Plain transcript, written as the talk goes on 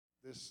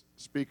this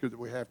speaker that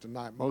we have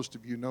tonight. Most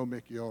of you know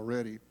Mickey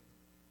already.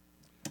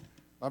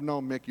 I've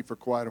known Mickey for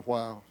quite a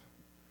while.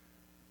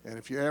 And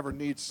if you ever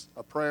need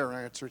a prayer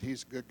answered,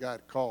 he's a good guy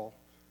to call.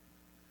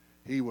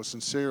 He will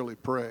sincerely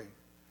pray.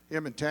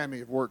 Him and Tammy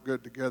have worked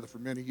good together for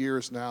many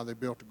years now. They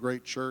built a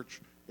great church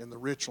in the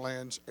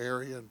Richlands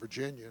area in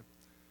Virginia.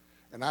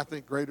 And I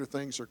think greater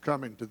things are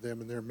coming to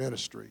them in their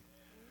ministry.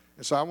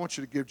 And so I want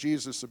you to give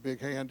Jesus a big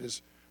hand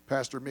as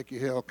Pastor Mickey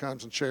Hill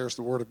comes and shares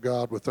the Word of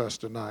God with us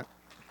tonight.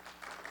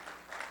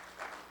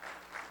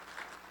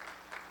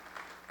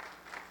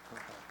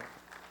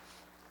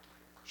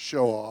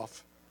 Show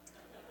off.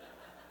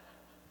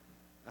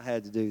 I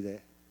had to do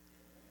that.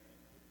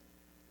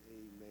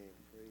 Amen.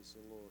 Praise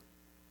the Lord.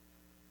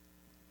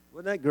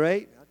 Wasn't that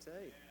great? I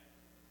tell you.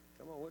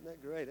 Come on, wasn't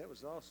that great? That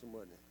was awesome,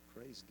 wasn't it?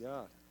 Praise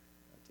God.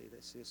 I tell you,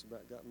 that just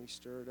about got me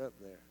stirred up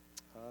there.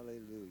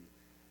 Hallelujah.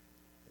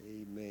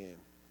 Amen.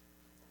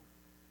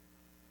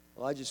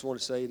 Well, I just want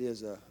to say it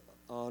is an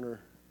honor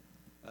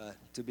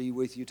to be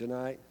with you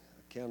tonight.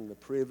 I count it a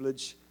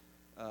privilege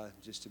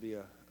just to be,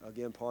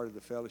 again, part of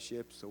the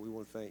fellowship. So we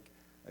want to thank,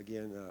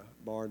 again,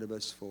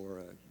 Barnabas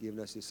for giving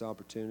us this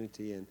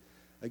opportunity. And,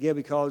 again,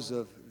 because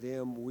of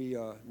them, we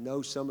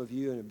know some of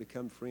you and have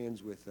become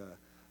friends with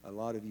a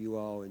lot of you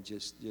all, and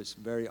just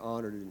very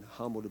honored and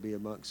humbled to be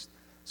amongst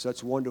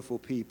such wonderful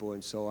people.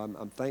 And so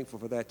I'm thankful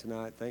for that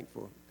tonight.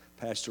 Thankful,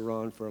 Pastor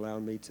Ron, for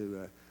allowing me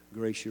to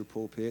grace your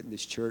pulpit and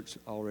this church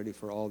already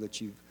for all that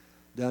you've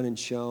done and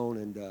shown.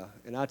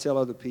 And I tell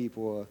other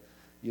people,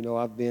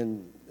 I've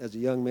been, as a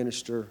young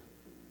minister,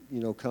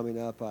 coming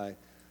up, I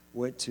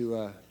went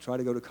to try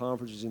to go to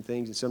conferences and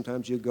things, and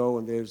sometimes you go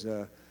and there's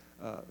and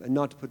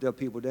not to put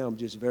people down,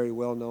 just very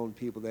well-known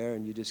people there,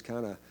 and you just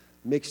kind of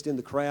mixed in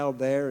the crowd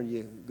there, and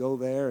you go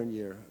there and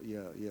you're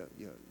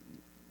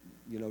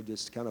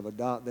just kind of a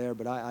dot there.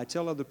 But I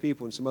tell other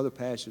people and some other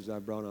pastors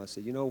I've brought on, I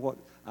say, you know what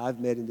I've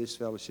met in this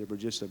fellowship are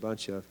just a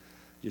bunch of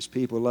just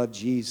people who love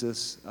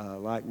Jesus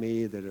like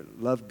me,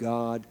 that love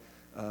God,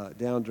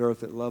 down to earth,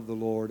 that love the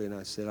Lord. And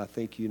I said, I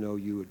think,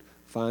 you would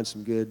find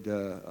some good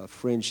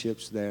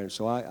friendships there. And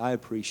so I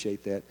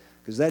appreciate that,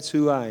 because that's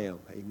who I am.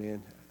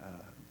 Amen.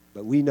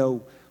 But we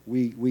know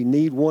we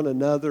need one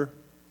another.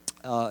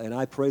 And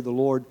I pray the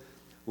Lord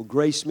will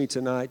grace me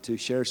tonight to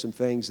share some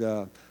things.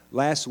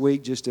 Last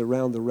week, just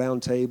around the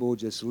round table,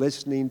 just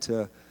listening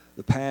to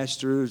the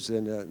pastors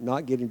and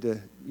not getting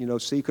to,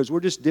 see, because we're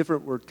just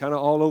different. We're kind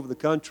of all over the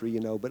country,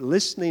 but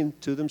listening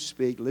to them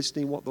speak,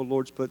 listening what the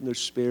Lord's put in their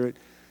spirit.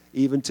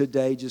 Even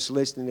today, just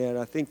listening to that,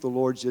 I think the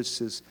Lord just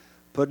is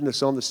putting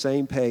us on the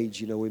same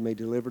page. We may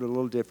deliver it a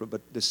little different,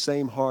 but the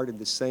same heart and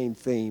the same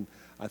theme.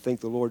 I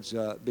think the Lord's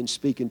been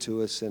speaking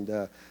to us,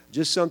 and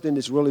just something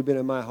that's really been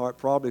in my heart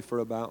probably for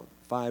about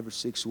 5 or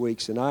 6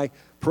 weeks. And I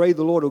pray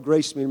the Lord will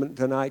grace me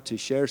tonight to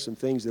share some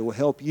things that will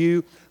help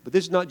you. But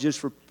this is not just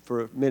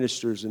for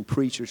ministers and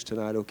preachers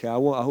tonight, okay? I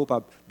hope I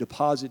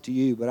deposit to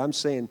you, but I'm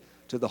saying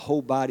to the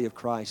whole body of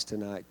Christ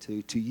tonight,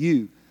 to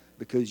you,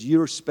 because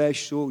you're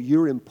special,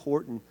 you're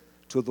important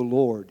to the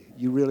Lord.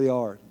 You really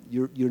are.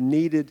 You're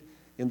needed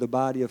in the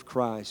body of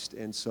Christ.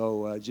 And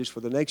so just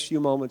for the next few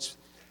moments,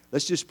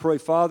 let's just pray.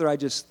 Father, I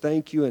just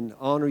thank you and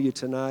honor you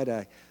tonight.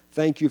 I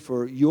thank you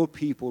for your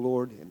people,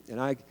 Lord. And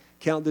I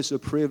count this a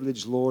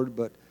privilege, Lord,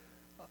 but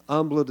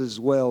humble it as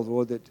well,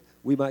 Lord, that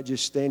we might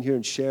just stand here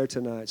and share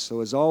tonight.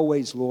 So as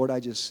always, Lord, I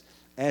just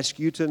ask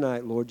you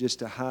tonight, Lord, just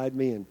to hide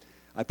me. And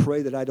I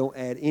pray that I don't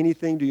add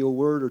anything to your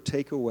word or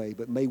take away,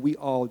 but may we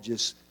all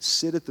just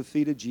sit at the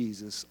feet of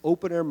Jesus.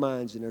 Open our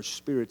minds and our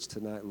spirits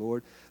tonight,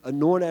 Lord.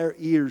 Anoint our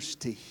ears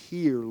to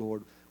hear,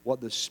 Lord, what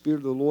the Spirit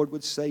of the Lord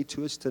would say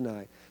to us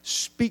tonight.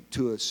 Speak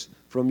to us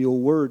from your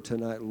word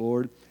tonight,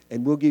 Lord,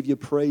 and we'll give you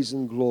praise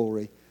and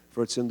glory,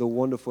 for it's in the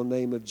wonderful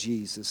name of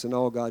Jesus. And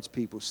all God's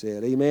people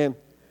said, amen.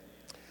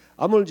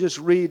 I'm going to just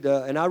read,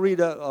 and I read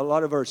a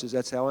lot of verses.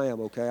 That's how I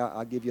am, okay?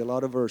 I'll give you a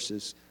lot of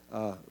verses.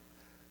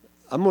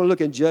 I'm going to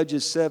look at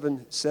Judges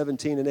 7,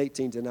 17, and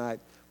 18 tonight,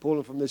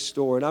 pulling from this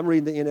story. And I'm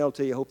reading the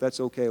NLT. I hope that's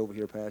okay over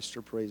here,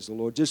 Pastor. Praise the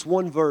Lord. Just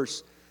one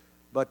verse.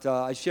 But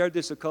I shared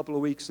this a couple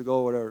of weeks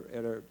ago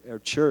at our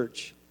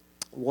church,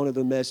 one of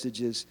the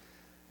messages.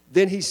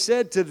 Then he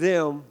said to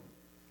them,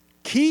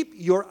 keep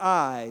your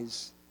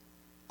eyes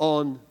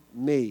on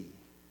me.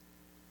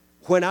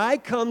 When I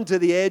come to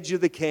the edge of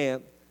the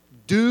camp,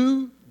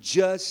 do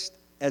just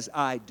as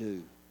I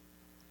do.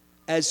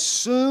 As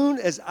soon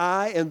as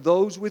I and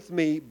those with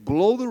me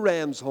blow the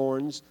ram's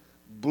horns,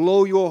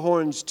 blow your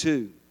horns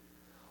too,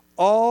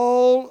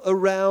 all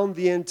around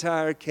the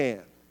entire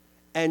camp,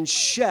 and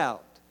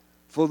shout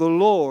for the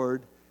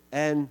Lord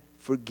and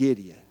for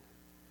Gideon.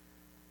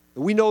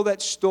 We know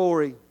that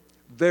story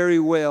very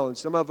well, and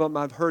some of them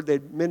I've heard they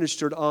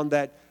ministered on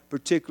that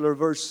particular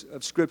verse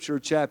of Scripture or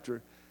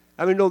chapter.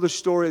 I mean, know the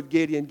story of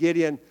Gideon.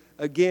 Gideon,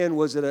 again,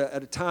 was at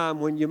a time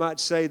when you might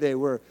say they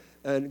were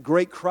in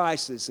great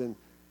crisis and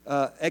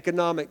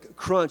economic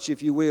crunch,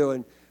 if you will.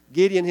 And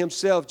Gideon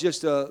himself,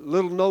 just a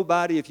little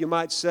nobody, if you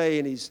might say,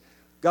 and he's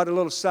got a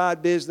little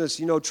side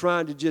business,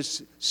 trying to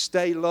just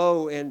stay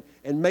low and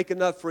make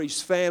enough for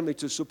his family,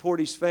 to support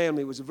his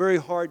family. It was a very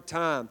hard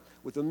time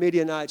with the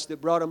Midianites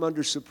that brought him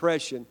under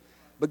suppression.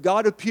 But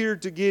God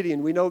appeared to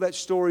Gideon. We know that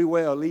story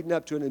well, leading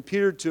up to it, and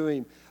appeared to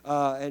him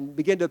and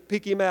began to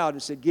pick him out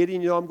and said,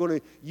 Gideon, I'm going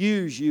to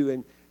use you.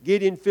 And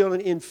Gideon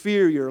feeling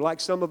inferior, like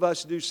some of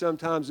us do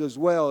sometimes as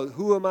well.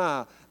 Who am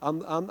I?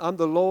 I'm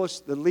the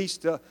lowest, the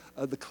least of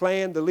the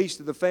clan, the least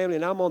of the family,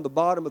 and I'm on the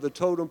bottom of the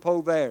totem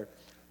pole there.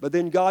 But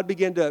then God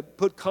began to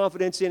put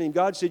confidence in him.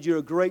 God said, you're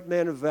a great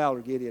man of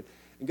valor, Gideon.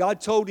 And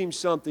God told him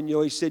something,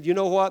 He said, you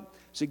know what?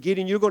 He said,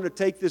 Gideon, you're going to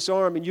take this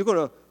army and you're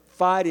going to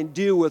fight and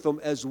deal with them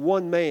as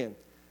one man.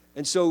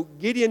 And so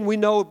Gideon, we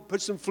know,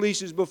 put some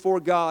fleeces before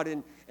God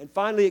and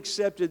finally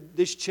accepted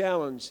this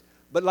challenge.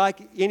 But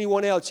like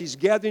anyone else, he's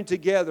gathering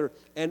together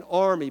an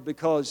army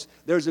because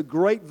there's a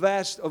great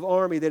vast of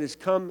army that has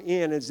come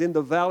in, is in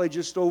the valley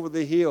just over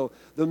the hill,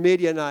 the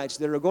Midianites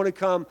that are going to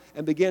come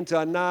and begin to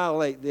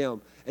annihilate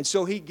them. And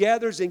so he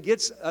gathers and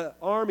gets an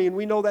army, and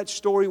we know that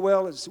story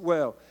well as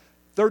well.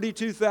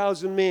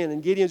 32,000 men,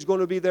 and Gideon's going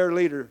to be their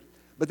leader.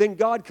 But then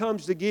God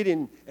comes to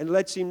Gideon and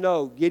lets him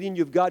know, Gideon,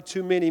 you've got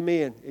too many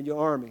men in your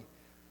army.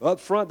 Up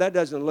front, that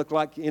doesn't look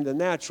like in the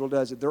natural,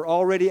 does it? They're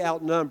already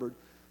outnumbered.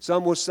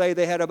 Some will say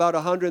they had about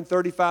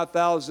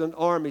 135,000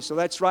 army. So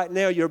that's right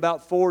now you're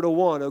about 4 to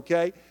 1,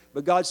 okay?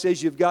 But God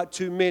says you've got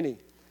too many.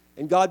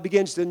 And God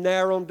begins to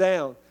narrow them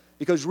down.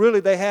 Because really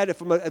they had it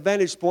from a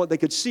vantage point. They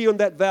could see in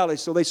that valley.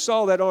 So they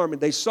saw that army.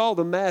 They saw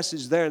the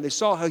masses there. And they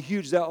saw how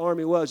huge that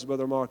army was,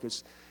 Brother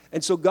Marcus.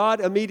 And so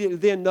God immediately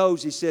then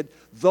knows, He said,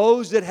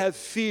 those that have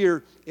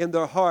fear in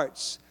their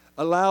hearts,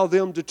 allow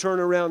them to turn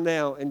around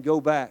now and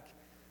go back.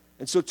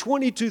 And so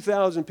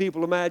 22,000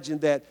 people, imagine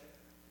that,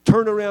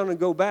 turn around and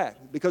go back.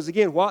 Because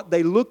again, what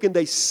they look and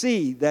they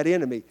see that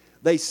enemy.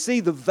 They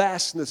see the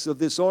vastness of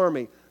this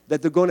army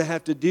that they're going to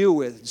have to deal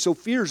with. So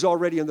fear's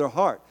already in their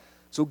heart.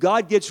 So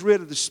God gets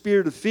rid of the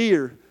spirit of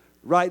fear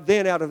right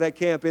then out of that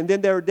camp. And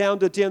then they're down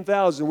to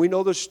 10,000. We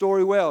know the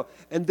story well.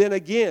 And then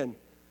again,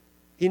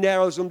 He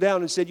narrows them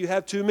down and said, you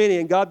have too many.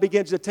 And God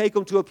begins to take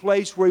them to a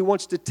place where He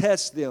wants to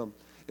test them.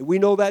 And we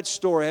know that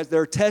story as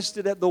they're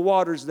tested at the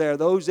waters there.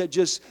 Those that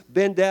just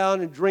bend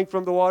down and drink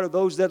from the water,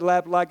 those that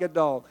lap like a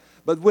dog.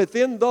 But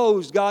within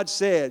those, God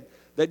said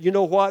that, you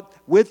know what?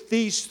 With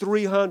these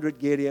 300,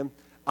 Gideon,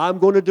 I'm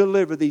going to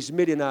deliver these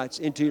Midianites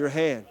into your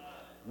hand.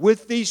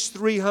 With these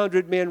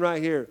 300 men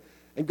right here.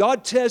 And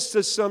God tests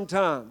us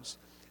sometimes.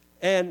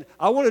 And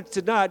I wanted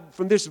tonight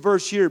from this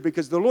verse here,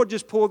 because the Lord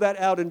just pulled that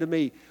out into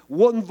me.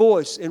 One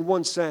voice and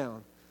one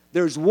sound.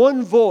 There's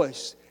one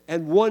voice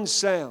and one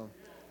sound.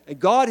 And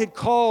God had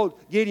called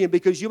Gideon,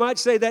 because you might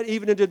say that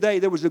even in today,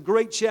 there was a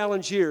great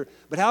challenge here.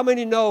 But how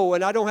many know,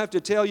 and I don't have to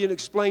tell you and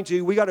explain to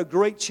you, we got a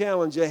great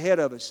challenge ahead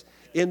of us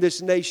in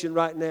this nation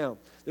right now.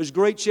 There's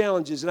great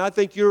challenges, and I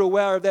think you're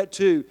aware of that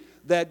too,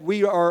 that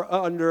we are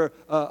under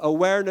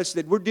awareness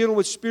that we're dealing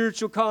with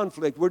spiritual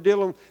conflict.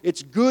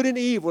 It's good and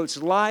evil,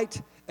 it's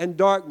light and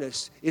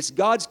darkness. It's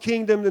God's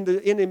kingdom and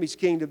the enemy's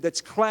kingdom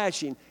that's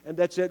clashing and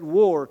that's at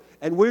war.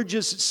 And we're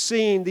just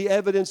seeing the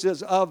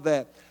evidences of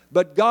that.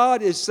 But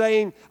God is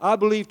saying, I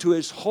believe, to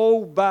His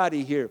whole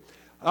body here.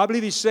 I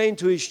believe He's saying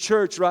to His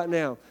church right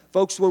now,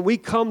 folks, when we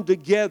come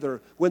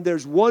together, when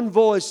there's one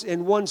voice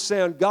and one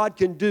sound, God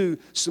can do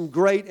some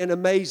great and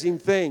amazing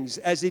things,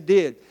 as He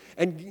did.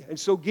 And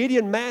so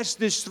Gideon massed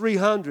this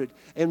 300.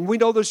 And we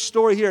know the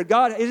story here.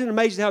 God, isn't it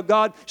amazing how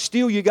God,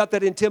 still you got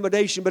that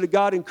intimidation, but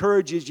God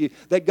encourages you.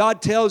 That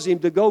God tells him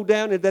to go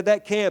down into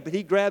that camp, and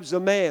he grabs a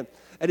man,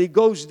 and he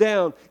goes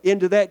down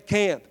into that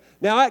camp.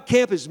 Now, that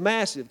camp is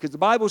massive, because the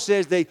Bible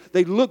says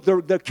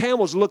their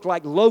camels look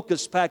like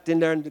locusts packed in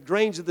there and the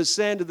grains of the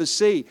sand of the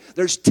sea.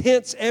 There's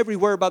tents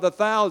everywhere by the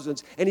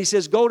thousands. And he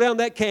says, go down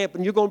that camp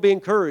and you're going to be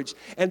encouraged.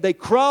 And they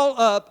crawl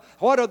up.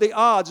 What are the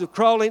odds of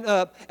crawling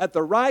up at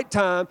the right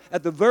time,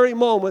 at the very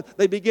moment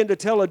they begin to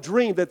tell a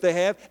dream that they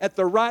have at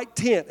the right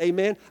tent?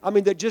 Amen? I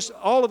mean, they just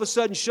all of a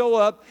sudden show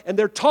up and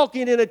they're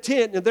talking in a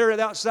tent and they're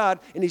outside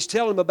and he's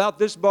telling them about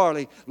this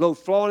barley loaf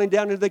falling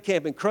down into the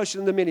camp and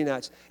crushing the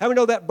Midianites. How many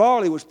know that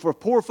barley was for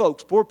poor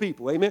folks, poor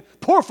people? Amen?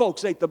 Poor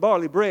folks ate the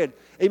barley bread.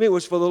 Amen? It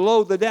was for the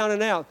low, the down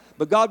and out.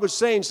 But God was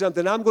saying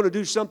something. I'm going to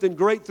do something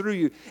great through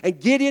you. And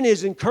Gideon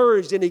is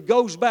encouraged and he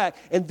goes back.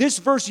 And this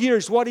verse here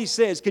is what he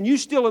says. Can you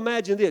still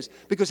imagine this?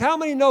 Because how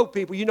many know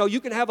people, you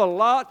can have a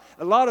lot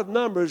of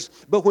numbers,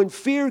 but when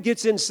fear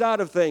gets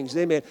inside of things,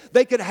 amen,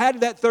 they could have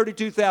had that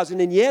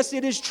 32,000. And yes,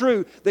 it is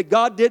true that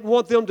God didn't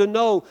want them to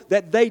know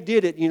that they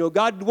did it.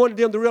 God wanted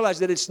them to realize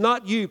that it's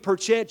not you.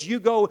 Perchance you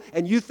go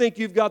and you think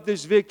you've got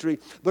this victory.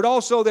 But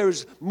also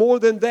there's more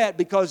than that,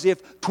 because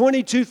if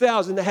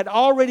 22,000 had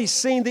already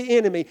seen the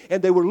enemy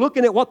and they were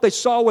looking at what they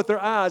saw with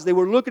their eyes, they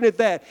were looking at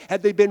that,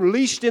 had they been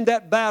leashed in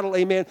that battle,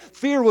 amen,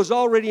 fear was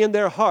already in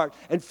their heart.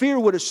 And fear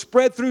would have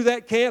spread through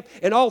that camp,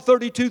 and all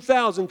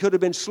 32,000 could have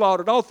been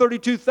slaughtered. All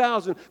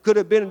 32,000 could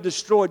have been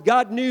destroyed.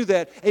 God knew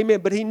that, amen.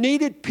 But He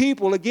needed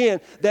people,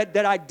 again, that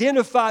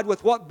identified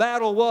with what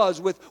battle was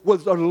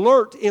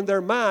alert in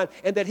their mind,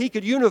 and that He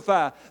could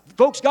unify.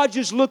 Folks, God's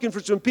just looking for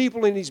some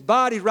people in His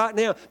body right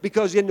now,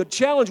 because in the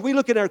challenge, we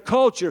look at our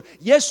culture.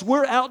 Yes,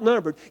 we're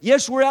outnumbered.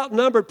 Yes, we're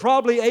outnumbered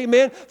probably,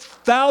 amen,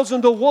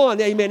 1,000 to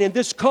 1, amen, in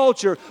this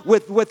culture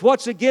with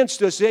what's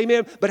against us,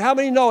 amen. But how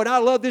many know, and I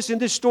love this in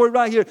this story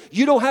right here,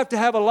 you don't have to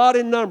have a lot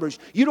in numbers.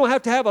 You don't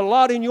have to have a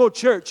lot in your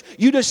church.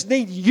 You just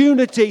need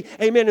unity,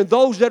 amen, and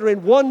those that are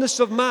in oneness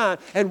of mind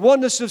and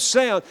oneness of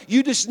sound.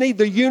 You just need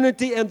the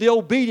unity and the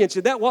obedience.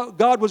 And that's what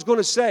God was going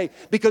to say,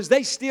 because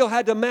they still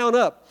had to mount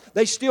up.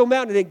 They still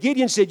mounted. And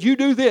Gideon said, you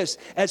do this.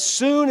 As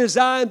soon as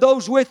I and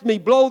those with me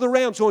blow the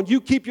ram's horn,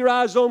 you keep your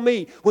eyes on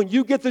me. When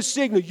you get the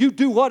signal, you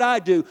do what I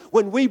do.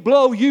 When we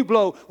blow, you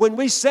blow. When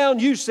we sound,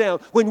 you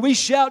sound. When we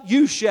shout,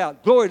 you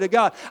shout. Glory to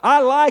God. I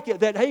like it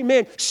that, hey,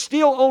 man,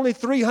 still only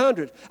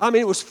 300. I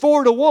mean, it was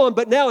 4 to 1,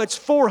 but now it's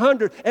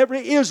 400.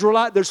 Every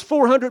Israelite, there's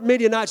 400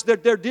 Midianites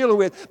that they're dealing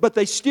with, but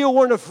they still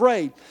weren't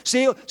afraid.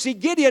 See,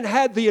 Gideon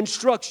had the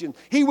instruction.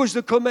 He was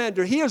the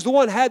commander. He is the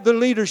one who had the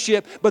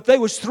leadership, but there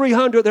was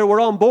 300 that were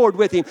on board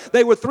with him.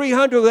 They were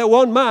 300 that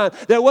one mind.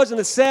 There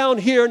wasn't a sound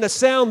here and a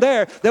sound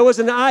there. There was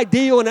an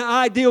ideal and an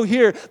ideal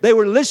here. They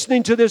were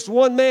listening to this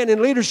one man in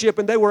leadership,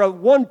 and they were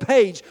on one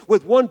page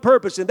with one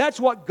purpose. And that's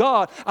what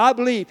God, I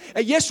believe.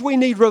 And yes, we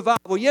need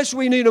revival. Yes,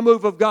 we need a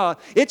move of God.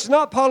 It's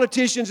not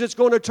politicians that's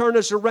going to turn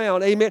us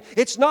around. Amen.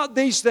 It's not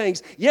these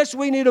things. Yes,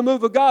 we need a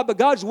move of God, but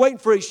God's waiting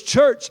for His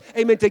church,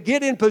 amen, to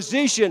get in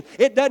position.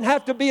 It doesn't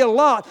have to be a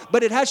lot,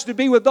 but it has to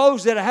be with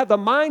those that have the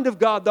mind of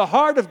God, the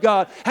heart of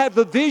God, have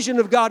the vision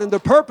of God and the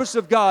purpose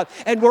of God,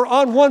 and we're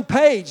on one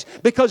page,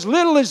 because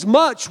little is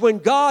much when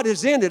God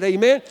is in it.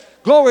 Amen.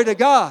 Glory to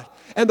God.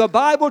 And the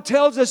Bible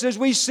tells us as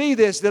we see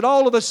this, that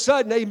all of a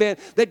sudden, amen,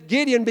 that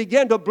Gideon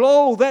began to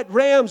blow that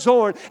ram's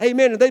horn,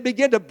 amen, and they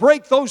began to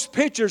break those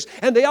pitchers,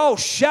 and they all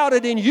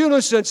shouted in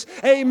unison,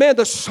 amen,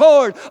 the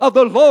sword of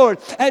the Lord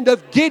and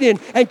of Gideon.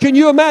 And can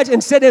you imagine,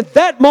 and said at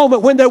that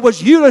moment when there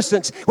was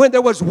unison, when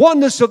there was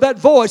oneness of that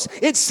voice,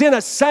 it sent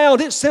a sound,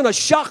 it sent a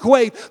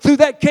shockwave through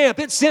that camp.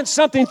 It sent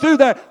something through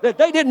there that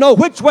they didn't know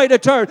which way to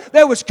turn.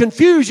 There was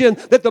confusion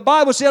that the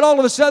Bible said all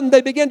of a sudden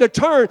they began to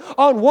turn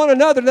on one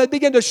another. They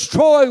began to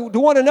destroy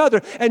one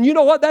another. And you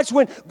know what? That's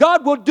when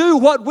God will do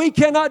what we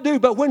cannot do.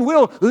 But when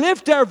we'll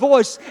lift our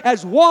voice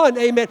as one,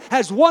 amen,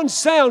 as one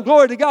sound,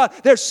 glory to God,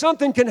 there's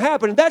something can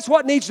happen. And that's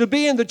what needs to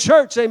be in the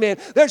church, amen.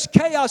 There's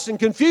chaos and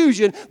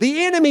confusion.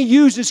 The enemy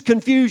uses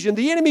confusion.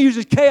 The enemy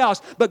uses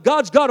chaos. But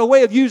God's got a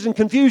way of using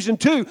confusion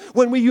too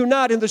when we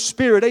unite in the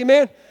Spirit,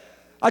 amen.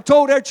 I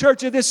told our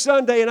church this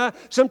Sunday, and I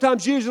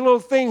sometimes use little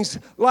things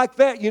like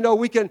that. You know,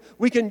 we can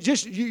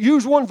just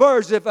use one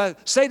verse. If I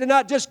say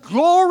tonight, just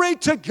glory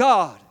to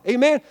God.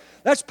 Amen.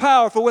 That's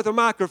powerful with a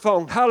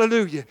microphone.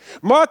 Hallelujah.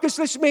 Marcus,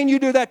 let's mean you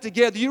do that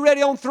together. You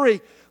ready on 3?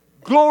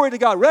 Glory to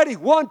God. Ready?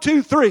 1,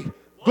 2, 3.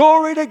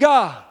 Glory to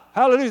God.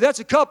 Hallelujah. That's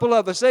a couple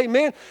of us.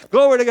 Amen.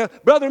 Glory to God.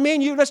 Brother, me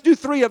and you, let's do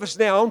 3 of us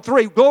now on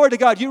 3. Glory to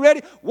God. You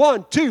ready?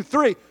 1, 2,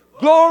 3.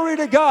 Glory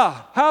to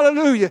God.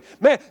 Hallelujah.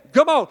 Man,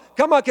 come on.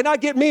 Come on. Can I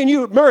get me and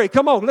you, Murray?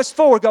 Come on. Let's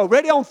 4 go.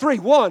 Ready on 3.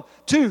 1,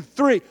 2,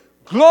 3.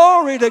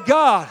 Glory to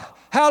God.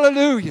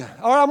 Hallelujah.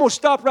 All right, I'm going to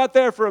stop right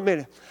there for a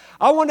minute.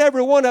 I want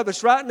every one of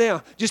us right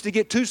now just to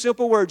get 2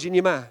 simple words in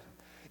your mind.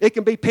 It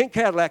can be pink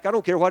Cadillac. I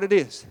don't care what it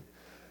is.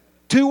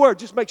 2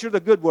 words. Just make sure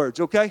they're good words,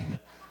 okay?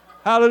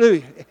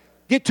 Hallelujah.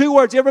 Get 2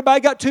 words.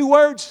 Everybody got 2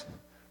 words?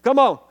 Come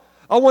on.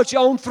 I want you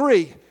on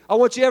 3. I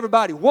want you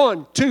everybody.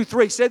 1, 2,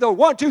 3. Say those.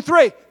 1, 2,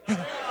 3.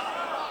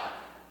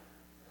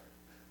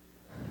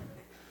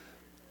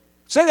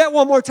 Say that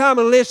one more time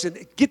and listen.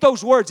 Get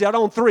those words out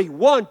on 3.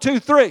 1, 2,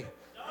 3.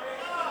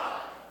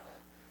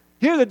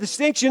 Hear the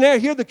distinction there,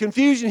 hear the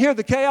confusion, hear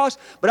the chaos.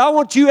 But I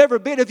want you, every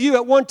bit of you,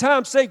 at one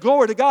time say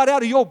glory to God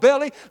out of your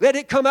belly. Let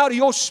it come out of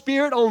your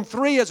spirit on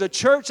 3 as a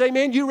church.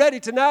 Amen. You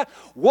ready tonight?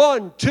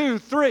 1, 2,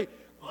 3.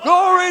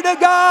 Glory to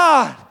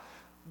God.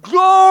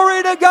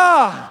 Glory to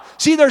God.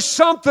 See, there's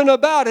something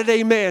about it,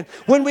 amen,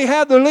 when we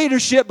have the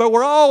leadership, but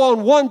we're all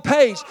on one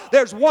page.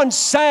 There's one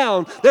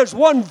sound, there's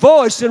one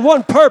voice and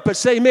one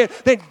purpose, amen,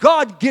 that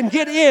God can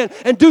get in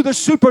and do the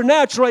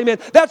supernatural, amen.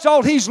 That's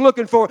all He's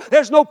looking for.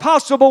 There's no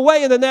possible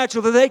way in the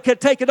natural that they could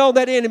take it on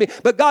that enemy.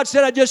 But God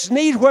said, I just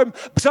need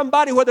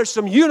somebody where there's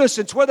some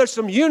unison, where there's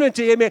some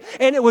unity, amen,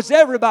 and it was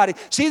everybody.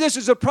 See, this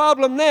is a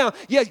problem now.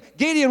 Yeah,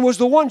 Gideon was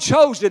the one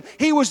chosen.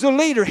 He was the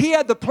leader. He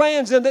had the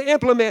plans and the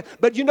implement,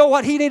 but you know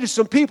what? He needed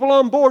some people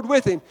on board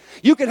with him.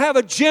 You can have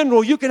a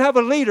general, you can have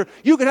a leader,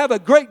 you can have a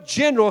great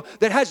general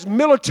that has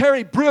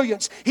military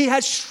brilliance. He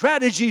has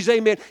strategies,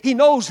 amen. He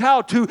knows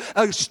how to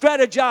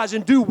strategize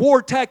and do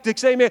war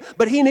tactics, amen.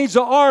 But he needs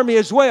an army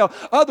as well.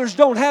 Others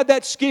don't have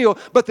that skill.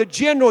 But the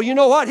general, you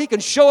know what? He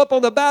can show up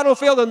on the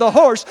battlefield on the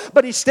horse,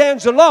 but he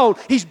stands alone.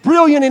 He's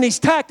brilliant in his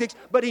tactics,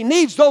 but he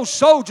needs those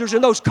soldiers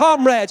and those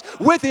comrades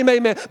with him,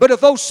 amen. But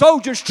if those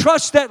soldiers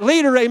trust that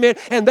leader, amen,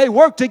 and they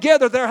work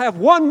together, they have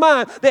one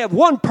mind, they have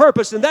one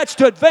purpose, and that's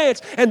to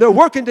advance, and they're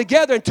working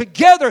together, and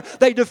together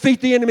they defeat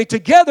the enemy.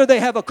 Together they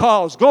have a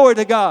cause. Glory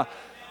to God.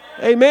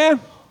 Amen.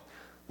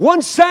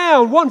 One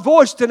sound, one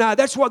voice tonight.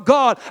 That's what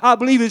God, I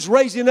believe, is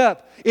raising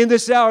up in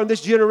this hour, in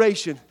this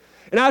generation.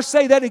 And I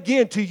say that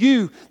again to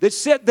you that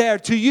sit there,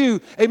 to you.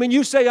 Amen.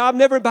 You say, I'm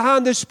never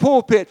behind this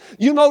pulpit.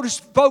 You notice,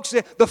 folks,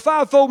 that the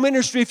fivefold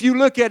ministry, if you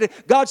look at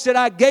it, God said,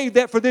 I gave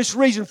that for this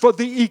reason, for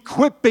the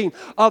equipping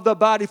of the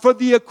body, for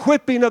the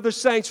equipping of the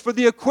saints, for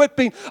the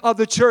equipping of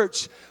the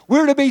church.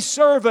 We're to be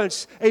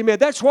servants. Amen.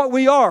 That's what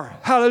we are.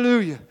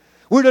 Hallelujah.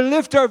 We're to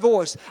lift our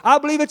voice. I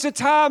believe it's a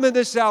time in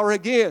this hour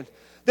again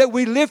that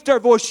we lift our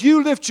voice.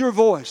 You lift your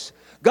voice.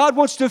 God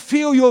wants to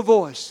feel your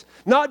voice.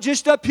 Not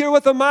just up here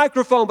with a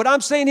microphone, but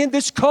I'm saying in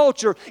this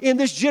culture, in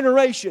this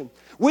generation.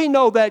 We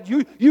know that.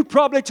 You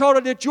probably taught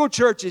it at your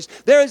churches.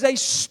 There is a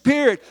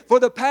spirit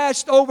for the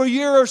past over a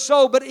year or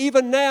so, but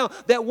even now,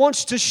 that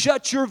wants to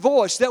shut your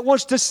voice, that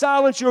wants to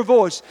silence your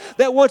voice,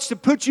 that wants to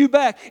put you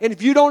back. And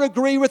if you don't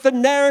agree with the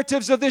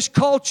narratives of this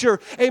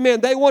culture,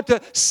 amen, they want to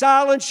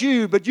silence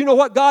you. But you know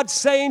what God's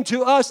saying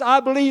to us?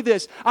 I believe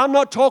this. I'm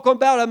not talking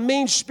about a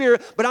mean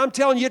spirit, but I'm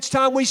telling you, it's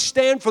time we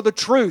stand for the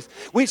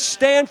truth. We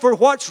stand for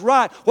what's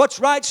right. What's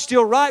right,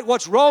 still right.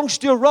 What's wrong,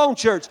 still wrong,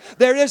 church.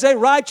 There is a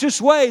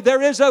righteous way.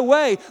 There is a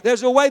way.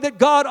 There's a way that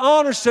God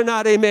honors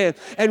tonight, amen.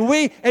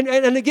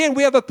 And again,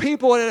 we have a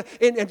people, and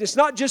it's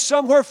not just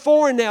somewhere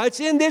foreign now. It's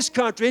in this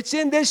country. It's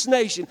in this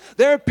nation.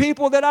 There are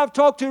people that I've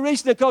talked to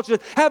recently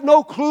that have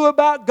no clue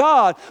about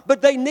God,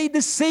 but they need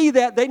to see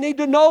that. They need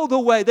to know the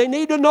way. They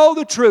need to know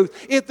the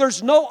truth. If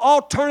there's no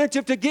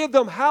alternative to give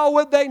them, how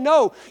would they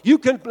know? You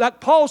can,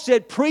 like Paul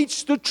said,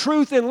 preach the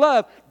truth in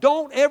love.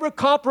 Don't ever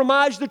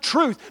compromise the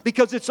truth,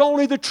 because it's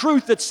only the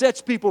truth that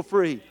sets people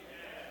free.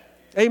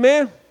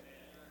 Amen.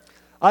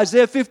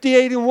 Isaiah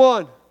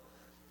 58:1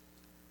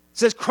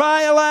 says,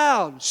 cry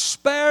aloud,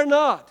 spare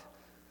not.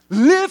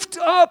 Lift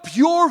up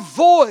your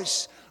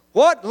voice.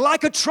 What?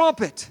 Like a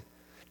trumpet.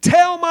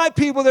 Tell my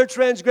people their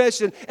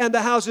transgression and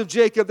the house of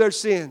Jacob their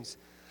sins.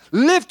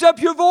 Lift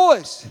up your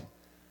voice.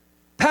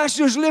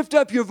 Pastors, lift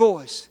up your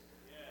voice.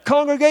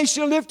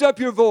 Congregation, lift up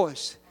your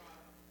voice.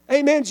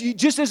 Amen.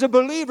 Just as a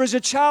believer, as a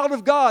child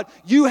of God,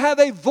 you have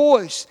a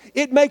voice.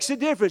 It makes a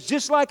difference.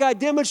 Just like I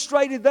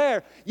demonstrated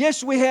there.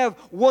 Yes, we have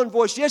one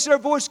voice. Yes, our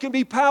voice can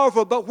be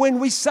powerful, but when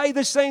we say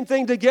the same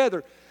thing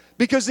together,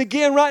 because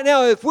again, right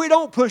now, if we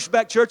don't push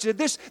back, church,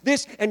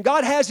 and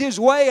God has His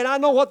way, and I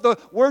know what the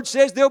Word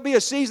says, there'll be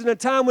a season and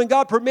time when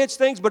God permits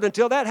things, but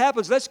until that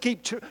happens, let's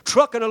keep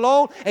trucking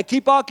along and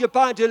keep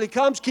occupying until He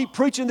comes, keep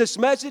preaching this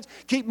message,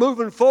 keep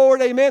moving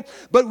forward, amen.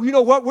 But you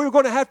know what? We're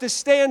going to have to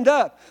stand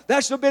up.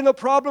 That's been a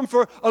problem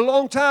for a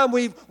long time.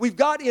 We've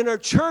got in our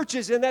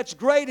churches, and that's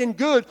great and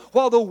good,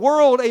 while the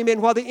world,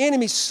 amen, while the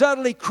enemy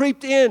suddenly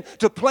creeped in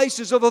to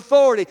places of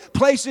authority,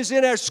 places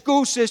in our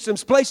school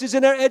systems, places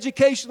in our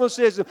educational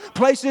system,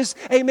 places,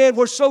 amen,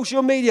 where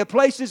social media,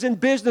 places in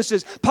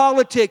businesses,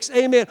 politics,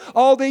 amen,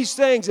 all these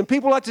things. And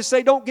people like to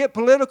say, don't get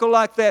political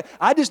like that.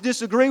 I just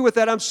disagree with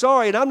that. I'm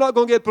sorry, and I'm not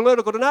going to get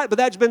political tonight, but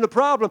that's been the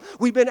problem.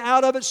 We've been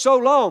out of it so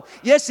long.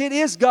 Yes, it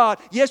is God.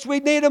 Yes, we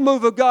need a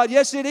move of God.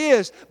 Yes, it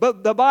is.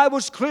 But the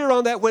Bible's clear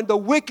on that. When the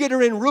wicked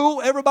are in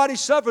rule, everybody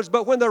suffers.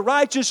 But when the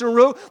righteous are in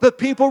rule, the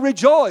people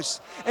rejoice.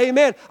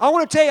 Amen. I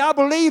want to tell you, I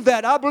believe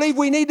that. I believe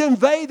we need to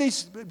invade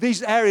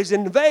these areas,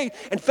 invade.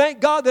 And thank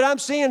God that I'm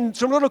seeing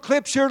some little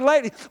clips here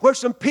lately where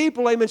some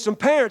people, amen, some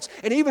parents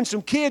and even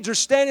some kids are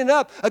standing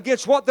up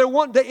against what they're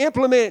wanting to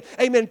implement.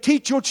 Amen.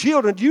 Teach your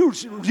children. Do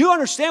you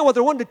understand what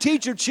they're wanting to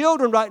teach your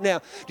children right now?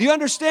 Do you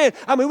understand?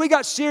 I mean, we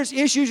got serious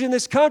issues in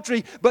this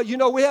country, but you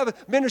know, we have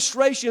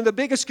administration. The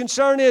biggest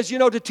concern is, you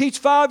know, to teach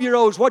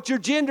 5-year-olds what your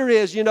gender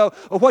is, you know,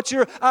 or what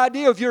your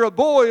idea if you're a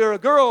boy or a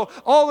girl,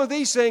 all of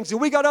these things. And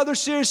we got other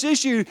serious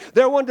issues.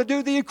 They're wanting to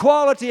do the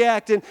Equality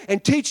Act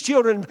and teach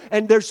children.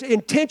 And there's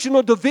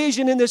intentional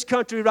division in this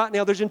country right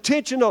now. There's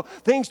intentional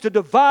things to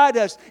divide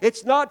us.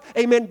 It's not,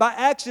 amen, by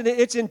accident.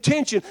 It's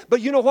intention.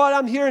 But you know what?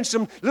 I'm hearing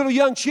some little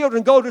young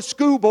children go to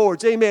school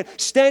boards, amen,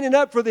 standing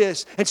up for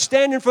this and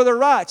standing for their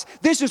rights.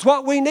 This is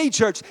what we need,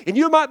 church. And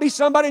you might be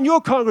somebody in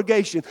your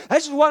congregation.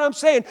 This is what I'm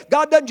saying.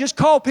 God doesn't just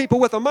call people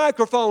with a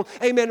microphone,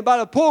 amen, about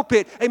a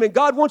pulpit. Amen.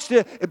 God wants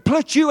to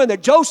put you in there.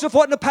 Joseph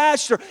wasn't a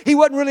pastor. He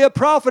wasn't really a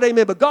prophet,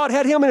 amen, but God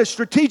had him in a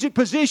strategic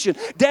position.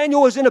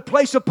 Daniel was in a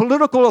place of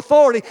political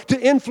authority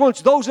to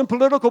influence those in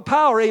political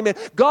power, amen.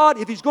 God,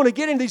 if He's going to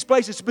get in these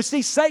places, but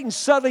see, Satan's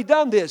subtly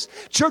done this.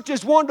 Church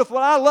is wonderful.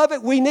 I love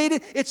it. We need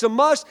it. It's a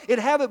must. It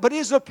have it, but it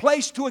is a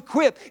place to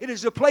equip. It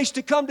is a place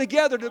to come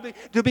together,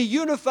 to be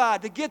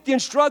unified, to get the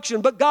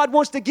instruction. But God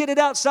wants to get it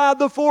outside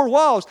the four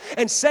walls.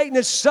 And Satan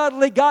has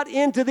subtly got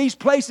into these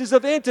places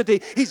of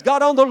entity. He's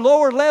got on the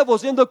lower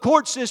levels in the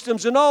court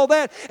systems and all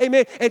that.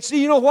 Amen. And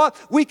see, you know what?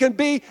 We can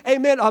be,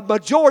 amen, a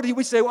majority.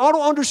 We say, well, I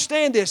don't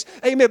understand this.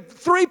 Amen.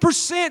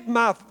 3%,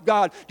 my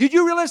God. Did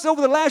you realize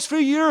over the last few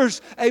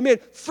years, amen,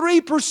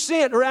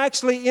 3% are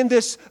actually in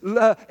this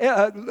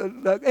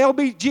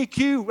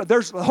LBGQ,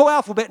 there's the whole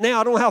alphabet now.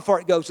 I don't know how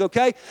far it goes,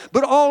 okay?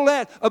 But all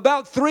that,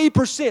 about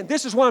 3%.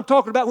 This is what I'm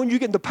talking about when you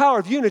get in the power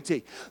of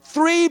unity.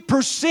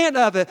 3%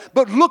 of it,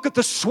 but look at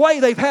the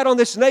sway they've had on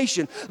this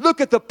nation. Look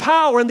at the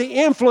power and the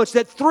influence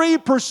that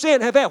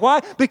 3% have had.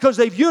 Why? Because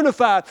they've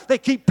unified. They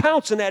keep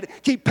pouncing at it,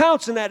 keep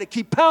pouncing at it,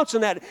 keep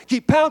pouncing at it,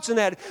 keep pouncing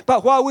at it.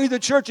 But while we the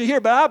church are here,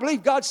 but I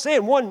believe God's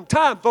saying one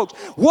time, folks,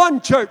 one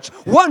church,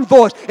 one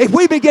voice. If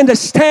we begin to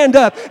stand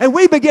up and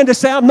we begin to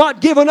say, I'm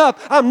not giving up,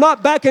 I'm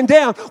not backing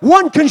down.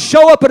 One can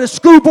show up at a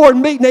school board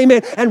meeting,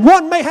 amen, and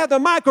one may have the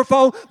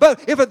microphone,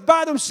 but if it's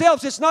by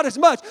themselves, it's not as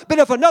much. But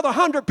if another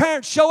 100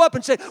 parents show up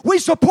and say, we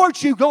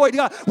support you, glory to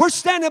God, we're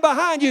standing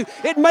behind you,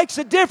 it makes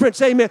a difference,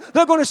 amen.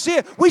 They're going to see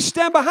it. We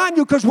stand behind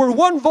you because we're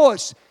one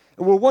voice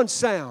and we're one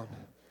sound.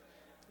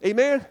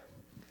 Amen?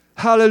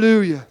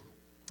 Hallelujah.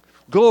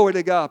 Glory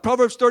to God.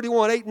 Proverbs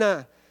 31, 8, 9.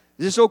 Is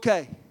this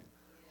okay?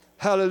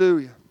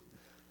 Hallelujah.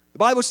 The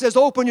Bible says,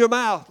 open your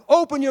mouth.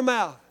 Open your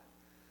mouth.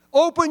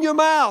 Open your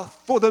mouth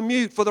for the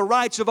mute, for the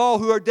rights of all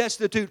who are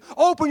destitute.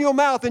 Open your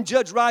mouth and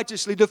judge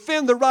righteously.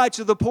 Defend the rights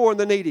of the poor and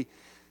the needy.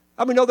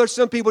 I mean, there's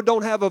some people who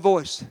don't have a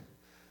voice. The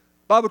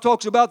Bible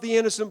talks about the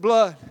innocent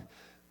blood.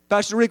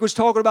 Pastor Rick was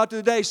talking about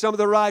today some of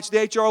the rights, the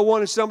H.R.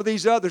 1 and some of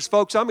these others,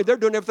 folks. I mean, they're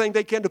doing everything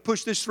they can to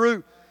push this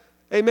through.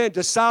 Amen.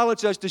 To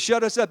silence us, to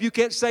shut us up. You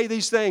can't say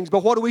these things,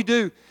 but what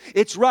do?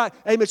 It's right.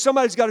 Amen.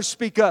 Somebody's got to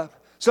speak up.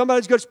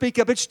 Somebody's got to speak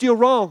up. It's still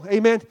wrong.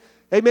 Amen.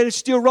 Amen. It's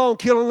still wrong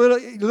killing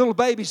little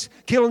babies,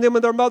 killing them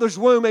in their mother's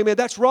womb. Amen.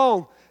 That's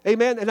wrong.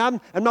 Amen. And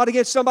I'm not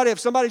against somebody. If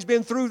somebody's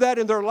been through that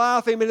in their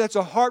life, amen, that's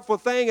a heartful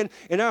thing. And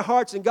in our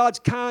hearts, and God's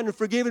kind and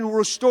forgiving will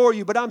restore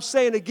you. But I'm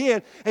saying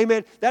again,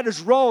 amen, that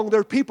is wrong. There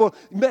are people,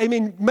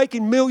 amen,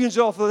 making millions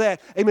off of that.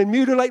 Amen.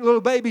 Mutilate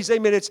little babies.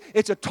 Amen.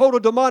 It's a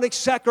total demonic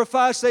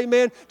sacrifice,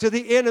 amen, to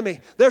the enemy.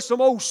 There's some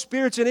old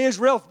spirits in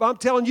Israel, I'm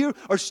telling you,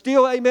 are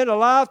still, amen,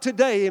 alive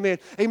today. Amen.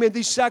 Amen.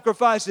 These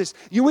sacrifices.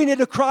 We need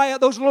to cry out.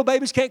 Those little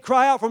babies can't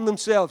cry out from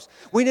themselves.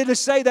 We need to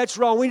say that's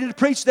wrong. We need to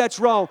preach that's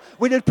wrong.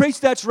 We need to preach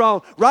that's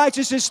wrong.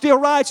 Righteousness is still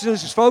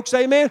righteousness, folks.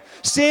 Amen.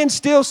 Sin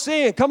still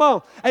sin. Come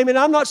on. Amen.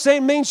 I'm not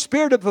saying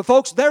mean-spirited, but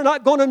folks, they're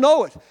not going to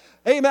know it.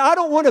 Amen. I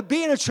don't want to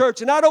be in a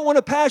church, and I don't want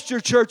to pastor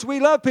a church.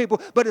 We love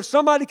people. But if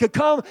somebody could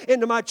come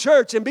into my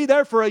church and be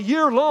there for a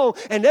year long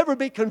and never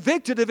be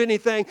convicted of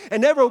anything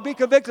and never be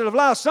convicted of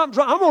lies, something's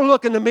wrong. I'm going to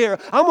look in the mirror.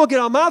 I'm going to get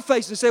on my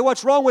face and say,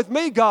 what's wrong with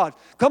me, God?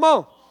 Come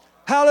on.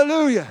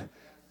 Hallelujah.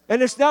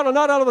 And it's not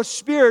out of a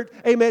spirit,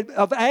 amen,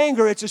 of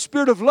anger. It's a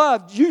spirit of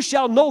love. You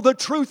shall know the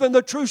truth, and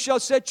the truth shall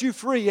set you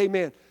free,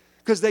 amen.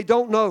 Because they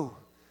don't know.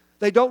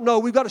 They don't know.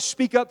 We've got to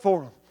speak up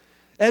for them.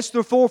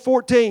 Esther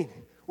 4:14.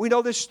 We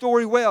know this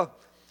story well.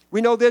 We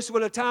know this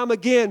when a time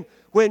again,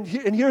 and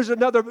here's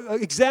another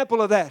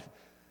example of that.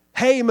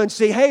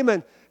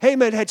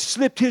 Haman had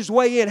slipped his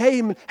way in.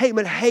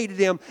 Haman hated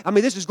him. I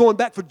mean, this is going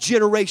back for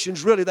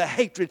generations, really, the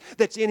hatred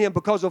that's in him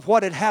because of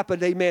what had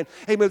happened, amen,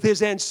 with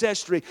his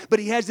ancestry. But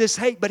he has this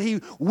hate, but he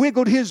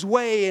wiggled his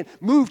way and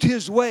moved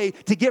his way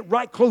to get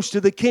right close to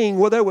the king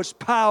where there was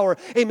power,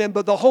 amen.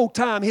 But the whole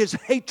time, his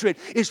hatred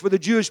is for the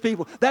Jewish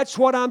people. That's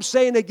what I'm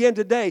saying again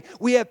today.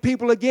 We have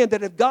people, again,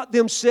 that have got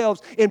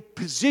themselves in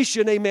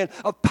position, amen,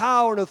 of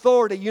power and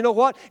authority. You know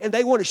what? And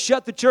they want to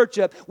shut the church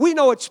up. We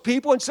know it's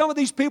people, and some of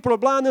these people are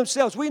blind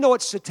themselves. We know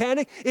it's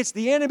satanic. It's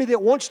the enemy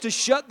that wants to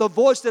shut the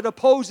voice that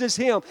opposes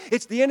him.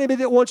 It's the enemy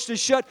that wants to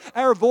shut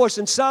our voice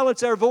and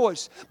silence our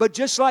voice. But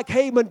just like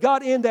Haman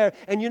got in there,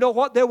 and you know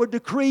what? There were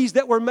decrees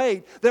that were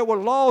made. There were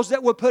laws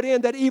that were put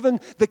in that even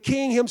the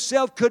king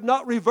himself could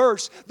not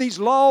reverse. These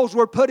laws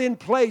were put in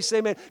place,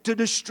 amen, to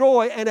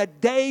destroy, and a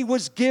day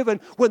was given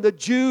when the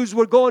Jews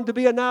were going to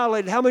be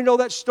annihilated. How many know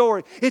that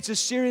story? It's a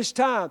serious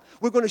time.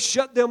 We're going to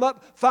shut them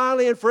up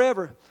finally and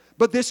forever.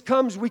 But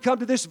we come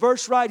to this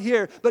verse right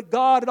here. But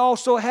God had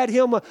also had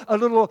him a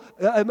little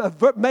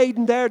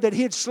maiden there that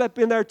he had slept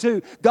in there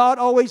too. God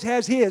always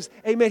has his.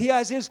 Amen. He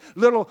has his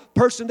little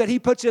person that he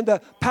puts in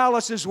the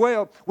palace as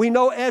well. We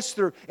know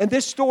Esther. And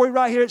this story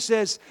right here, it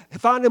says,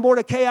 finally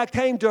Mordecai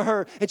came to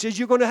her and says,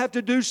 you're going to have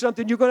to do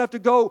something. You're going to have to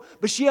go.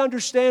 But she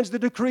understands the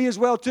decree as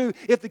well too.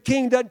 If the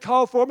king doesn't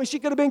call for me, she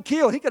could have been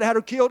killed. He could have had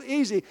her killed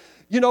easy.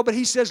 But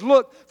he says,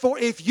 look, for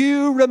if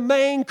you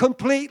remain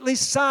completely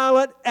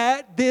silent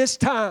at this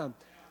time,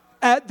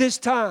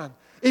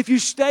 if you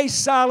stay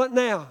silent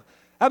now.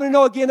 I mean,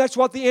 again, that's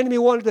what the enemy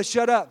wanted to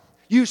shut up.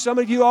 Some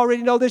of you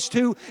already know this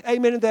too.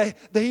 Amen. In the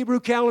Hebrew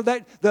calendar,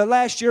 that the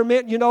last year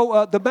meant,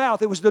 the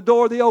mouth. It was the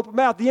door of the open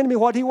mouth. The enemy,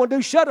 what he wanted to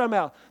do, shut our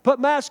mouth, put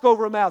mask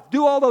over our mouth,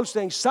 do all those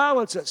things,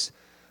 silence us.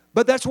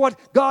 But that's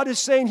what God is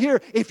saying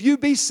here. If you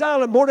be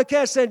silent,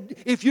 Mordecai said,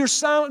 if you're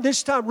silent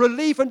this time,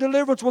 relief and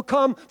deliverance will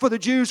come for the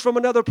Jews from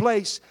another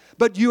place.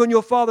 But you and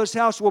your father's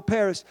house will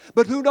perish.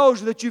 But who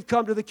knows that you've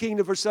come to the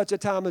kingdom for such a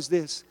time as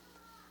this?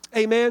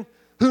 Amen.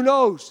 Who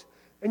knows?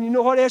 And you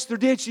know what Esther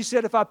did? She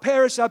said, if I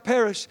perish, I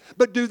perish,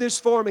 but do this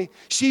for me.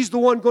 She's the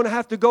one going to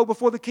have to go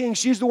before the king.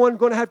 She's the one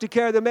going to have to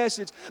carry the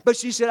message. But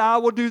she said, I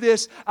will do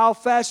this. I'll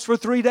fast for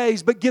 3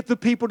 days, but get the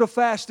people to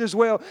fast as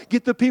well.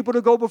 Get the people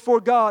to go before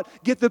God.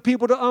 Get the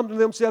people to humble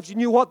themselves. You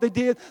knew what they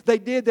did? They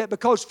did that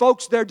because,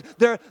 folks, their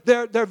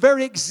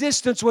very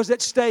existence was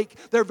at stake.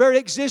 Their very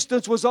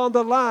existence was on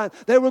the line.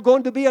 They were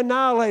going to be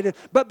annihilated.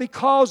 But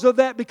because of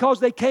that, because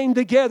they came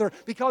together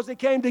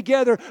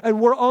and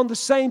were on the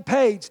same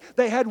page,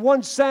 they had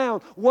one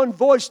sound, one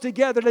voice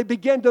together. They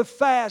began to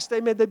fast.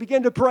 Amen. They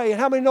began to pray.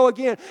 And how many know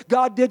again,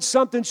 God did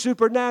something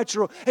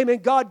supernatural? Amen.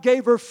 God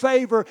gave her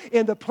favor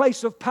in the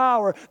place of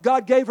power.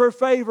 God gave her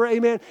favor.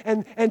 Amen.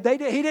 And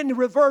he didn't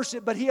reverse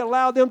it, but he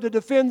allowed them to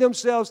defend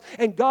themselves.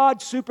 And God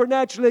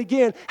supernaturally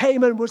again,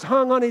 Haman was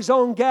hung on his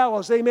own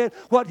gallows. Amen.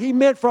 What he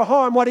meant for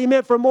harm, what he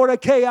meant for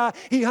Mordecai,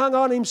 he hung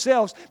on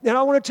himself. And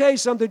I want to tell you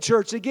something,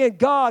 church. Again,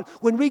 God,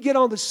 when we get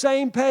on the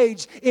same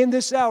page in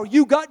this hour,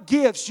 you got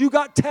gifts, you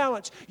got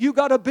talents, you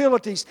got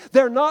abilities.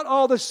 They're not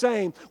all the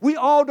same. We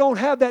all don't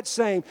have that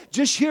same.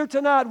 Just here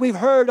tonight, we've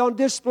heard on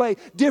display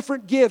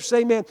different gifts,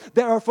 amen,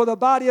 that are for the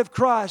body of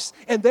Christ,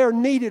 and they're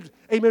needed,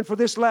 amen, for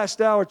this last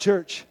hour,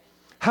 church.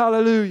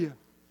 Hallelujah.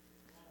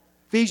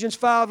 Ephesians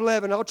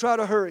 5:11. I'll try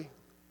to hurry.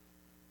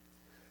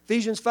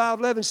 Ephesians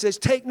 5:11 says,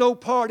 take no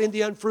part in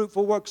the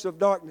unfruitful works of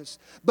darkness,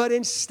 but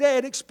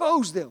instead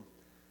expose them.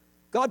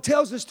 God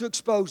tells us to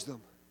expose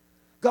them.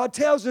 God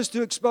tells us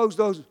to expose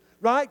those,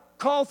 right?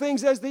 Call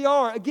things as they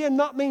are. Again,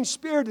 not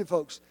mean-spirited,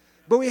 folks.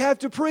 But we have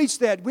to preach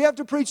that. We have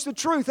to preach the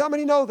truth. How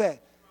many know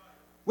that?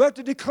 We have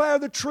to declare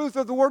the truth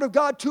of the Word of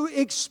God to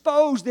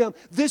expose them.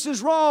 This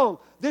is wrong.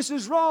 This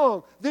is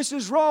wrong. This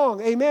is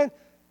wrong. Amen?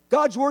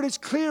 God's Word is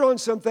clear on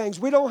some things.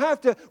 We don't have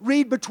to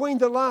read between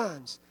the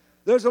lines.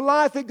 There's a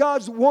life that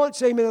God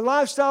wants, amen, a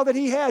lifestyle that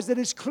He has that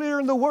is clear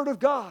in the Word of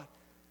God.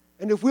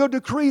 And if we'll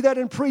decree that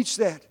and preach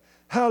that,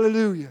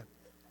 hallelujah.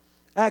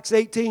 Acts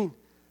 18,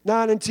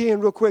 9 and 10,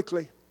 real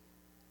quickly.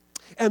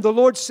 And the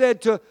Lord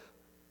said to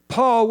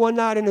Paul one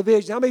night in a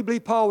vision. How many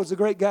believe Paul was a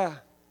great guy?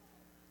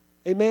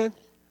 Amen?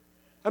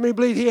 How many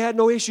believe he had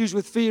no issues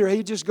with fear?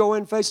 He'd just go in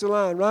and face the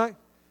lion, right?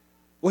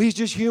 Well, he's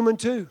just human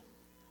too.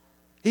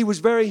 He was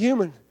very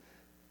human.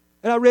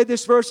 And I read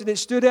this verse and it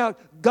stood out.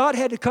 God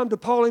had to come to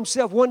Paul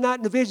himself one night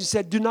in the vision and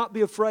said, do not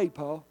be afraid,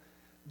 Paul.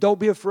 Don't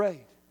be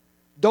afraid.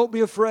 Don't be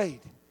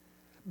afraid.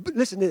 But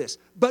listen to this.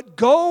 But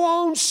go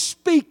on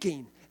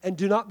speaking and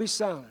do not be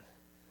silent.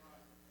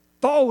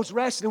 Paul was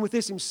wrestling with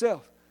this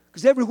himself.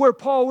 Because everywhere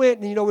Paul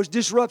went, there was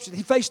disruption.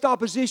 He faced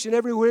opposition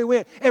everywhere he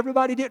went.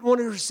 Everybody didn't want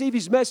to receive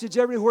his message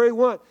everywhere he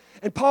went.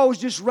 And Paul was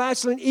just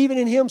wrestling even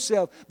in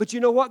himself. But you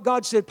know what?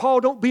 God said,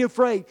 Paul, don't be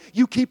afraid.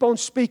 You keep on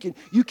speaking.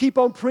 You keep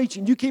on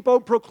preaching. You keep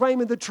on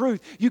proclaiming the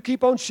truth. You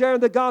keep on sharing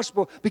the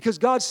gospel. Because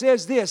God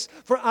says this,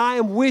 for I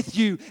am with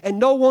you, and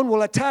no one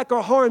will attack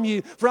or harm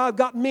you, for I've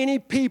got many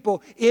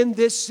people in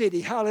this city.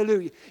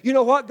 Hallelujah. You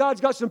know what?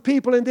 God's got some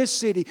people in this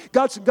city.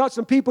 God's got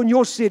some people in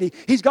your city.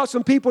 He's got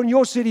some people in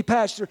your city,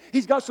 Pastor.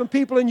 He's got some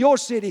people in your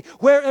city.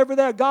 Wherever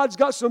there, God's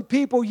got some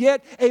people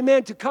yet,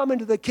 amen, to come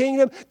into the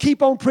kingdom.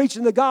 Keep on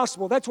preaching the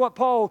gospel. That's what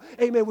Paul,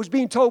 amen, was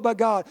being told by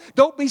God.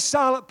 Don't be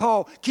silent,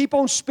 Paul. Keep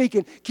on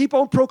speaking. Keep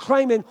on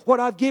proclaiming what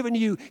I've given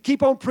you.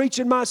 Keep on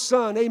preaching, my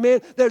son. Amen.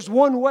 There's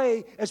one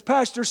way, as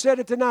Pastor said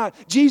it tonight.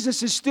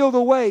 Jesus is still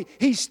the way.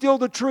 He's still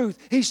the truth.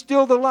 He's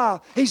still the life.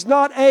 He's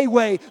not a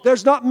way.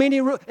 There's not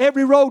many.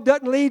 Every road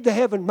doesn't lead to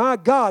heaven. My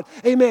God.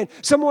 Amen.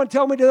 Someone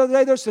told me the other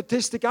day their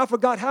statistic. I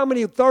forgot how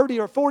many, 30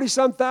 or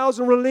 40-some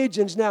thousand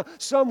religions now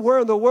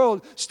somewhere in the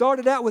world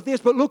started out with this,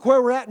 but look where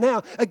we're at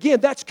now. Again,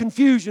 that's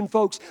confusion,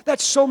 folks.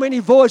 That's so many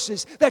voices.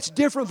 That's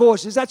different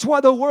voices. That's why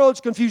the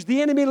world's confused.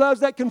 The enemy loves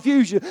that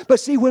confusion. But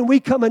see, when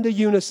we come into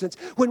unison,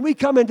 when we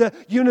come into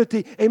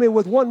unity, amen,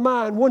 with one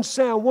mind, one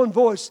sound, one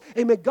voice,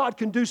 amen, God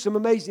can do some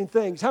amazing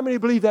things. How many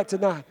believe that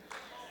tonight?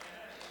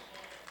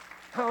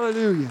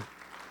 Hallelujah.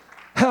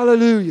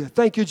 Hallelujah.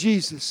 Thank you,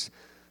 Jesus.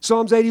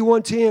 Psalms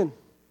 81:10.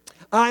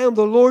 I am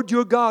the Lord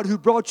your God who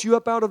brought you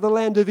up out of the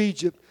land of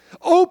Egypt.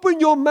 Open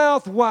your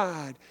mouth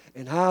wide,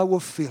 and I will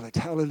fill it.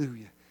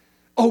 Hallelujah.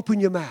 Open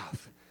your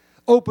mouth.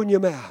 Open your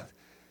mouth.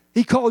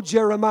 He called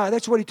Jeremiah.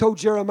 That's what he told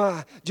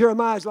Jeremiah.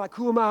 Jeremiah's like,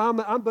 who am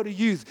I? I'm but a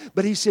youth.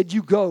 But he said,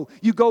 you go.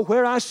 You go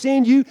where I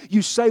send you.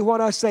 You say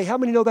what I say. How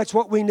many know that's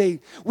what we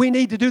need? We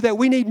need to do that.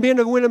 We need men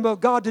and women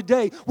of God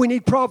today. We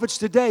need prophets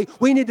today.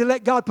 We need to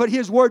let God put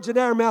His words in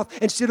our mouth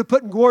instead of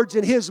putting words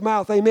in His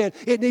mouth. Amen.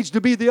 It needs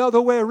to be the other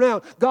way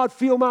around. God,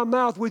 fill my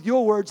mouth with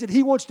your words. And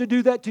He wants to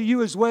do that to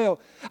you as well.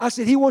 I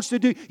said, He wants to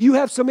do. You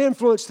have some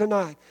influence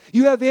tonight.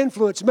 You have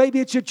influence. Maybe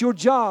it's at your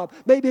job.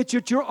 Maybe it's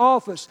at your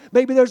office.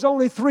 Maybe there's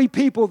only 3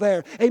 people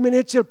there. Amen.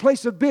 It's a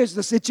place of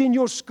business. It's in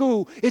your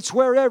school. It's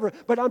wherever.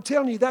 But I'm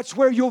telling you, that's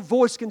where your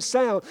voice can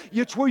sound.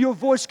 It's where your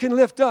voice can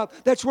lift up.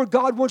 That's where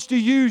God wants to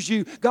use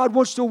you. God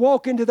wants to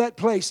walk into that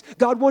place.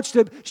 God wants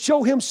to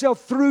show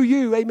Himself through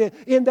you. Amen.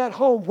 In that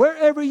home,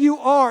 wherever you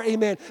are.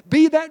 Amen.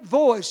 Be that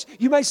voice.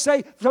 You may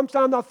say,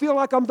 sometimes I feel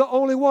like I'm the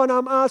only one.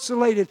 I'm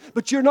isolated.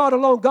 But you're not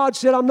alone. God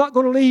said, I'm not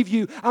going to leave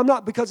you. I'm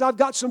not, because I've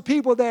got some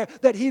people there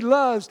that He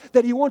loves,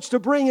 that He wants to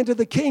bring into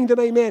the kingdom.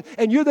 Amen.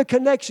 And you're the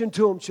connection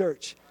to them,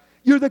 church.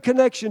 You're the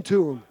connection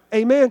to them.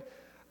 Amen.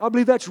 I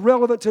believe that's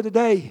relevant to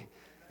today.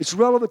 It's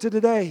relevant to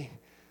today.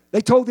 They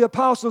told the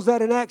apostles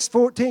that in Acts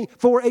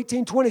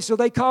 4:18-20. So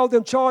they called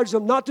them, charged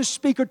them not to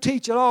speak or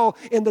teach at all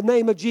in the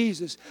name of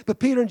Jesus. But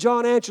Peter and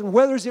John answered,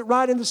 whether is it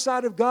right in the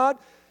sight of God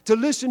to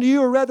listen to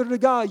you or rather to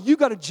God? You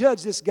got to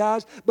judge this,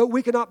 guys. But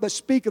we cannot but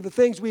speak of the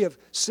things we have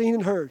seen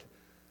and heard.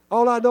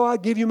 All I know, I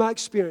give you my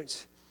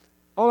experience.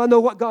 All I know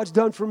what God's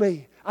done for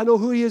me. I know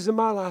who He is in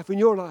my life, in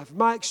your life,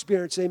 my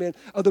experience, amen,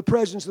 of the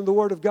presence and the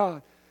Word of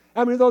God.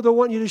 I mean, though they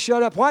want you to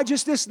shut up. Why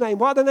just this name?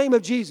 Why the name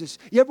of Jesus?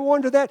 You ever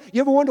wonder that? You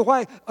ever wonder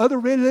why other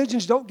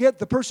religions don't get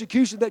the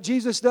persecution that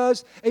Jesus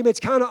does? Amen. It's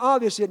kind of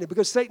obvious, isn't it?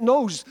 Because Satan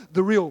knows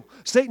the real.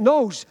 Satan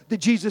knows that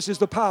Jesus is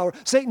the power.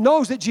 Satan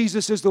knows that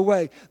Jesus is the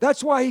way.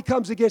 That's why he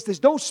comes against this.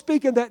 Don't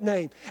speak in that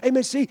name.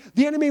 Amen. See,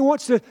 the enemy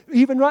wants to,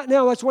 even right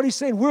now, that's what he's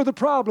saying. We're the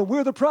problem.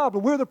 We're the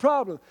problem. We're the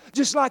problem.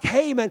 Just like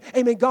Haman,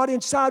 amen, got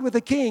inside with the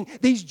king.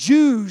 These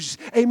Jews,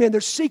 amen, they're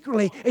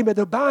secretly, amen,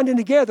 they're binding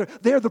together.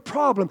 They're the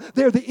problem.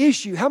 They're the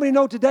issue. How many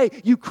know today,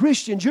 you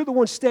Christians, you're the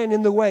ones standing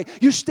in the way.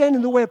 You stand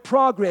in the way of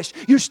progress.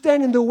 You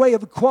stand in the way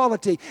of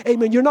equality.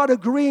 Amen. You're not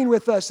agreeing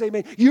with us.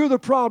 Amen. You're the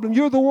problem.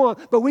 You're the one.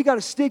 But we got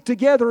to stick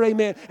together.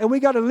 Amen. And we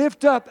got to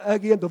lift up,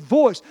 again, the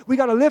voice. We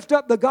got to lift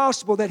up the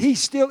gospel that He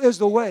still is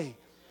the way.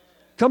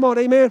 Come on.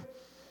 Amen.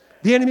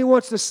 The enemy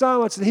wants to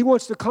silence and he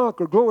wants to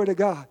conquer. Glory to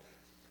God.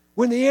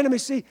 When the enemy,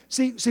 see,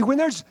 when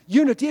there's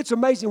unity, it's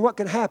amazing what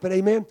can happen,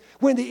 amen?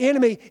 When the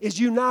enemy is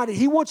united,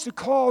 he wants to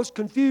cause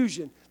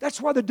confusion.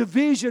 That's why the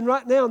division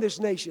right now in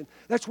this nation.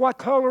 That's why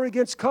color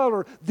against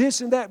color,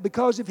 this and that,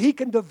 because if he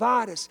can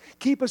divide us,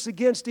 keep us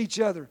against each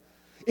other.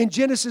 In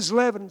Genesis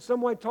 11,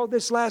 someone taught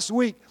this last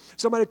week.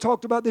 Somebody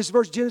talked about this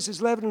verse,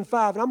 Genesis 11 and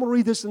 5. And I'm going to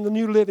read this in the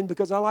New Living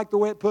because I like the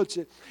way it puts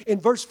it. In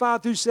verse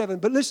 5 through 7.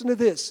 But listen to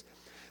this.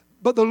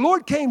 But the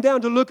Lord came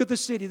down to look at the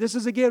city. This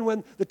is again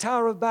when the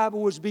Tower of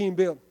Babel was being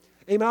built.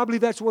 Amen. I believe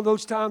that's one of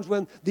those times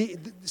when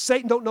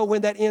Satan don't know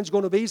when that end's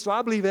going to be. So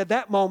I believe at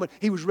that moment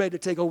he was ready to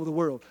take over the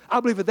world. I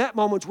believe at that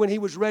moment when he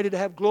was ready to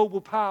have global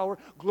power,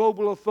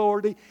 global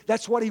authority.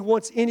 That's what he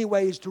wants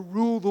anyway, is to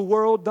rule the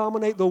world,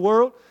 dominate the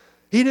world.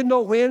 He didn't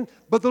know when.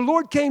 But the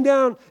Lord came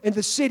down in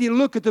the city and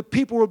looked at the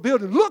people who were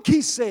building. Look,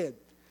 he said,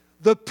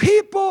 the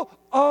people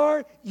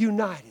are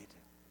united.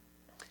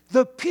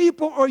 The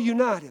people are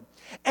united.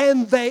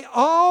 And they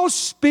all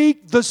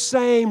speak the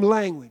same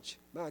language.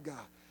 My God.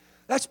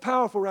 That's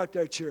powerful right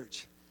there,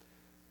 church.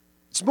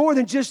 It's more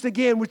than just,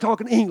 again, we're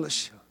talking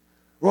English.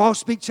 We all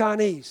speak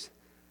Chinese.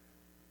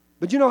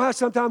 But you know how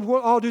sometimes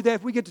we'll all do that.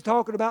 If we get to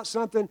talking about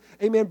something,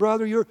 amen,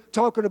 brother, you're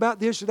talking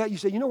about this or that. You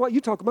say, you know what, you're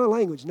talking my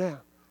language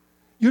now.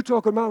 You're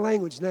talking my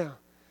language now.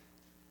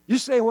 You're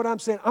saying what I'm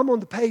saying. I'm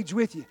on the page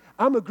with you.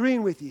 I'm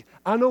agreeing with you.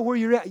 I know where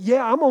you're at.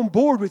 Yeah, I'm on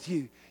board with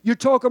you. You're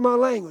talking my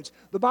language.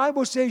 The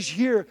Bible says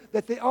here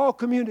that they all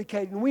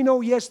communicated. And we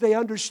know, yes, they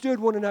understood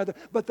one another,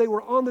 but they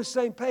were on the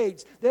same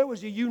page. There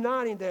was a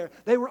uniting there.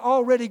 They were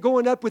already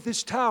going up with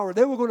this tower.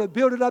 They were going to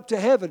build it up to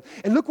heaven.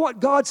 And look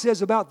what God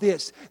says about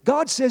this.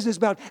 God says this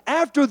about,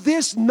 after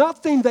this,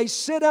 nothing they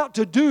set out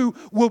to do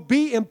will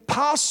be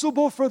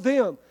impossible for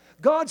them.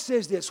 God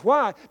says this.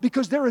 Why?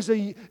 Because there is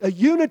a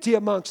unity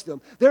amongst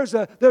them. There's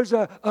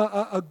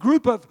a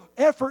group of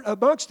effort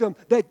amongst them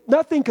that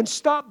nothing can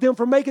stop them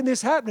from making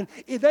this happen.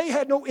 They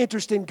had no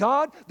interest in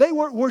God. They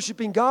weren't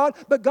worshiping God.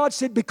 But God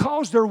said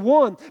because they're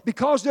one,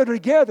 because they're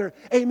together,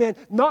 amen,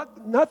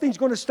 nothing's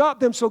going to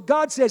stop them. So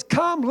God says,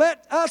 come,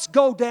 let us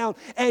go down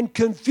and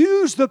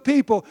confuse the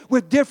people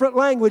with different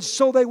language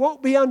so they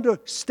won't be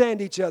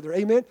understand each other.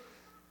 Amen.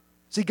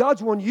 See, God's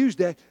the one who used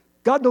that.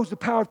 God knows the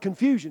power of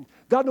confusion.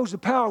 God knows the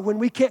power when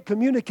we can't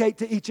communicate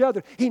to each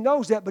other. He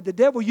knows that, but the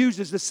devil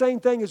uses the same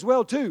thing as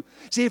well too.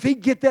 See, if he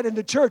get that in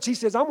the church, he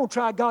says, I'm going to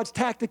try God's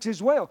tactics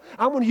as well.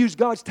 I'm going to use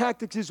God's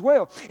tactics as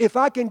well. If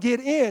I can get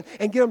in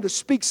and get them to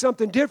speak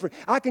something different,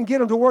 I can get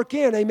them to work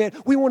in, amen.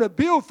 We want to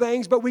build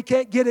things, but we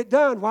can't get it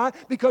done. Why?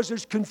 Because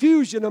there's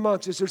confusion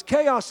amongst us. There's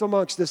chaos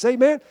amongst us,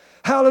 amen.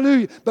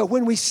 Hallelujah. But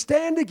when we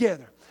stand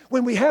together,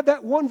 when we have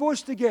that one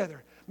voice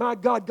together, my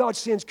God, God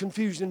sends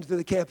confusion into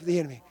the camp of the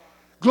enemy.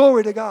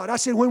 Glory to God. I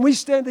said, when we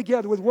stand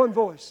together with one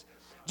voice,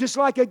 Just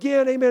like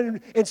again,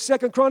 amen, in 2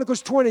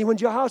 Chronicles 20, when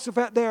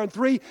Jehoshaphat there and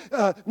three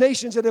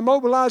nations had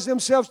immobilized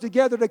themselves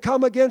together to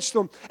come against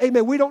them.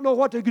 Amen. We don't know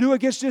what to do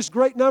against this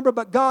great number,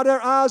 but God,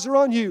 our eyes are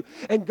on you.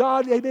 And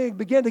God, amen,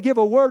 began to give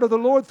a word of the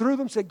Lord through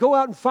them, said, go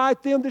out and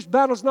fight them. This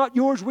battle's not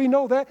yours. We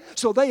know that.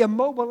 So they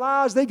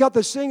immobilized. They got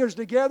the singers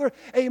together.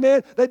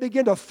 Amen. They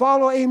began to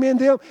follow, amen,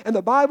 them. And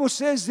the Bible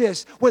says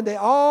this, when they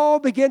all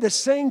began to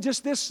sing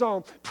just this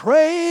song,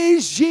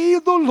 praise ye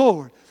the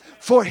Lord,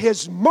 for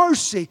His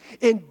mercy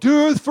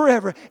endureth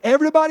forever.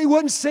 Everybody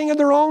wasn't singing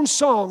their own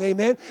song,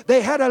 amen.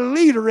 They had a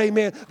leader,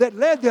 amen, that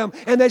led them,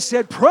 and they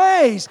said,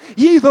 praise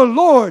ye the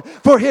Lord,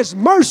 for His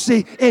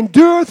mercy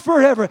endureth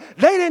forever.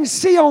 They didn't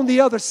see on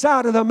the other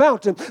side of the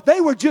mountain.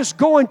 They were just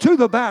going to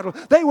the battle.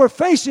 They were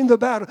facing the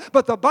battle.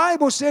 But the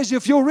Bible says,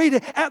 if you'll read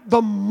it, at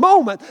the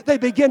moment they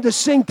began to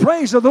sing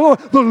praise of the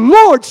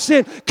Lord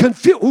sent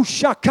confusion.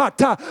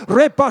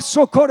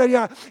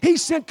 He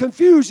sent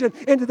confusion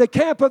into the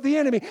camp of the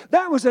enemy.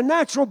 That was a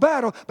natural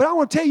battle, but I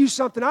want to tell you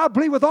something. I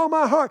believe with all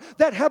my heart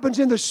that happens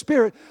in the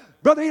Spirit.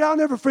 Brother, I'll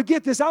never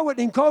forget this. I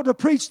wasn't even called to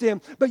preach them,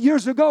 but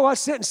years ago I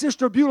sat in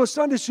Sister Beulah's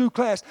Sunday school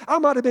class. I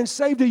might have been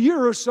saved a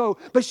year or so,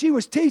 but she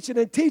was teaching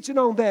and teaching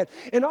on that.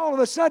 And all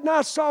of a sudden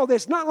I saw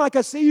this, not like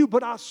I see you,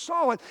 but I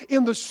saw it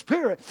in the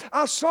Spirit.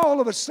 I saw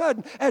all of a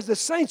sudden as the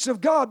saints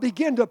of God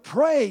begin to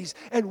praise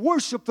and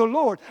worship the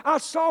Lord, I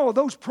saw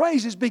those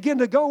praises begin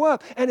to go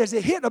up. And as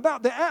it hit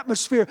about the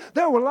atmosphere,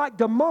 there were like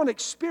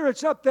demonic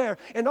spirits up there.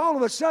 And all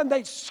of a sudden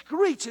they'd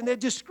screech and they'd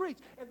just screech.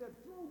 And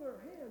they'd throw their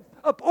hands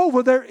up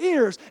over their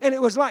ears, and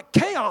it was like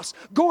chaos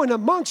going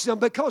amongst them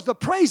because the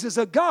praises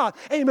of God,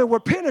 amen, were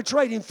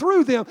penetrating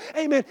through them,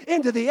 amen,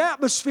 into the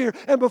atmosphere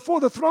and before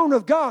the throne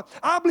of God.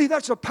 I believe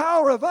that's a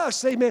power of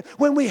us, amen,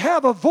 when we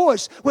have a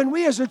voice, when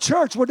we as a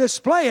church will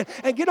display it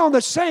and get on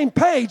the same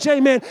page,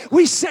 amen.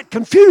 We set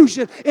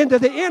confusion into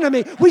the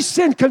enemy. We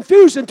send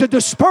confusion to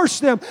disperse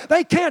them.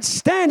 They can't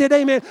stand it,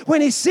 amen,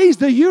 when he sees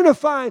the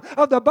unifying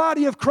of the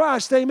body of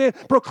Christ, amen,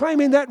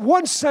 proclaiming that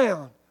one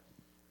sound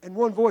and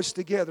one voice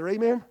together,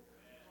 amen.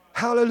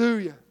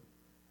 Hallelujah.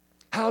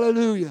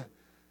 Hallelujah.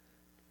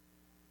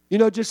 You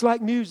know, just like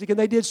music, and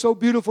they did so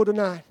beautiful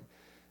tonight.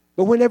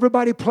 But when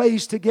everybody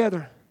plays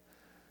together,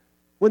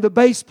 when the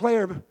bass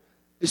player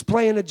is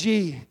playing a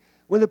G,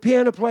 when the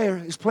piano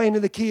player is playing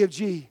in the key of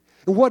G,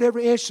 and whatever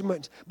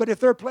instrument, but if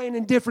they're playing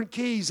in different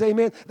keys,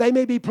 amen, they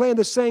may be playing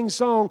the same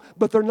song,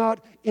 but they're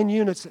not in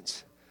unison.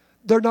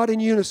 They're not in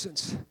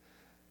unison.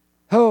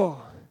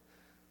 Oh,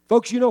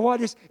 folks, you know what?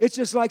 It's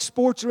just like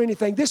sports or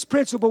anything. This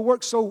principle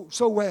works so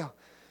well.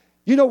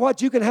 You know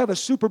what? You can have a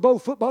Super Bowl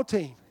football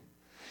team.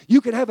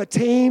 You can have a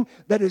team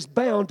that is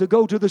bound to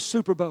go to the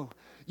Super Bowl.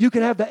 You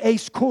can have the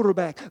ace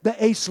quarterback, the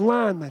ace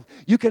lineman.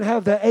 You can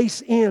have the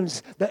ace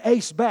ends, the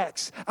ace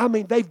backs. I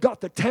mean, they've got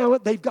the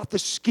talent, they've got the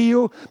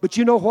skill. But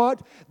you know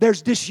what?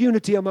 There's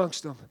disunity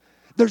amongst them.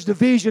 There's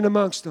division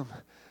amongst them.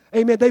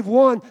 Amen. They've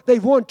won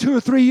 2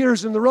 or 3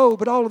 years in a row,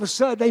 but all of a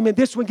sudden, amen,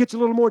 this one gets a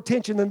little more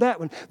attention than that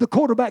one. The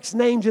quarterback's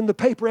name's in the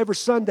paper every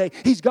Sunday.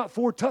 He's got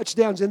 4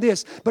 touchdowns in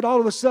this, but all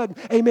of a sudden,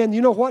 amen,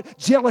 you know what?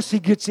 Jealousy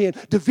gets in,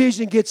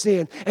 division gets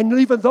in. And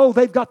even though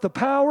they've got the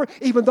power,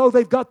 even though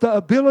they've got the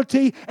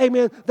ability,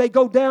 amen, they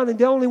go down and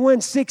they only win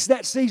 6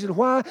 that season.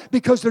 Why?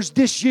 Because there's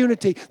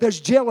disunity,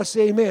 there's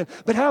jealousy, amen.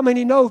 But how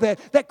many know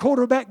that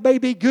quarterback may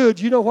be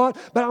good? You know what?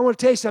 But I want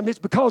to tell you something. It's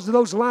because of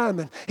those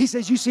linemen. He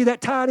says, you see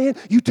that tight end?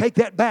 You take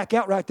that back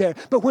out right there.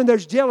 But when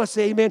there's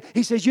jealousy, amen,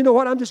 he says, you know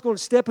what? I'm just going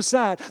to step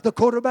aside. The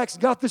quarterback's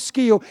got the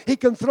skill. He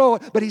can throw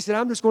it. But he said,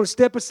 I'm just going to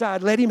step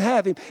aside. Let him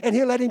have him. And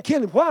he'll let him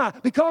kill him. Why?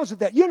 Because of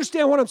that. You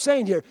understand what I'm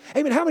saying here?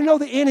 Amen. How many know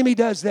the enemy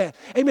does that?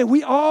 Amen.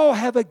 We all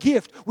have a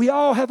gift. We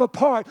all have a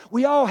part.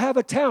 We all have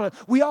a talent.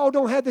 We all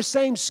don't have the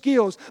same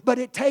skills. But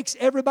it takes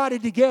everybody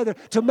together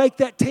to make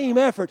that team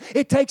effort.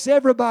 It takes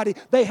everybody.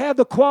 They have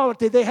the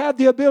quality. They have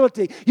the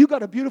ability. You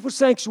got a beautiful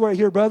sanctuary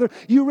here, brother.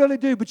 You really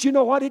do. But you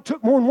know what? It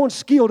took more than one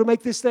skill to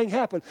make this thing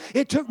happen.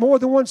 It took more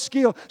than one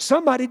skill.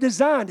 Somebody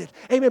designed it.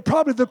 Amen.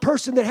 Probably the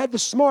person that had the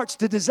smarts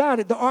to design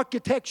it, the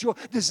architectural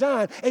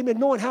design. Amen.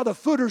 Knowing how the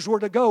footers were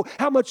to go,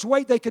 how much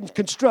weight they can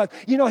construct.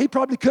 You know, he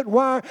probably couldn't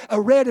wire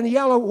a red and a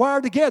yellow wire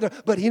together,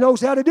 but he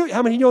knows how to do it.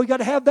 How many you know you got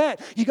to have that?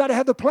 You got to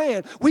have the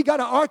plan. We got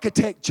an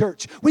architect,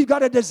 church. We've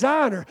got a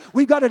designer.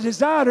 We've got a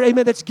designer,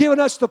 amen, that's given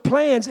us the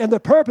plans and the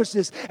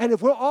purposes. And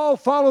if we'll all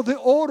follow the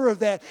order of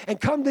that and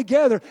come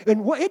together,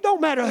 and it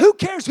don't matter. Who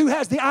cares who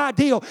has the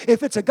ideal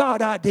if it's a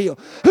God ideal?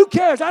 Who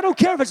cares? I don't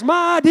care if it's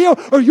my ideal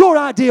or your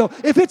ideal.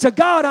 If it's a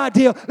God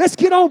ideal, let's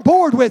get on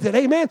board with it.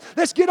 Amen.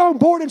 Let's get on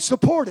board and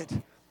support it.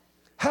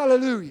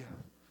 Hallelujah.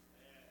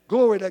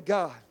 Glory to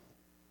God.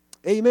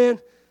 Amen.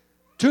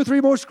 2 or 3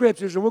 more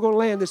scriptures and we're going to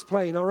land this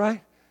plane, all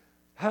right?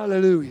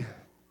 Hallelujah.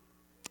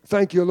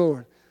 Thank you,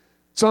 Lord.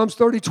 Psalms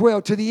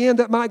 30:12. To the end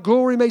that my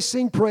glory may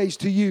sing praise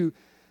to you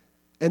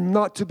and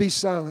not to be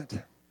silent.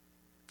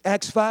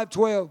 Acts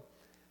 5:12.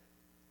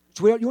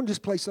 You want to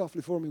just play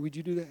softly for me? Would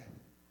you do that?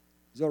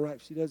 Is that all right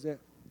if she does that?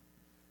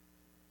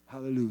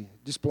 Hallelujah.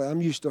 Just play.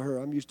 I'm used to her.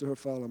 I'm used to her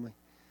following me.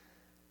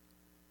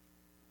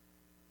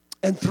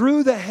 And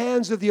through the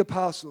hands of the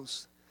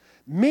apostles,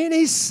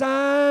 Many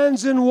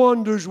signs and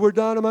wonders were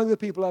done among the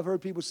people. I've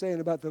heard people saying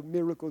about the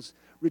miracles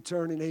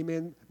returning.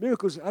 Amen.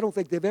 Miracles, I don't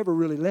think they've ever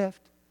really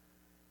left.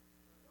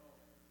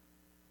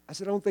 I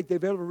said, I don't think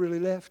they've ever really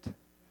left.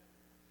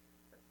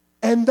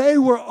 And they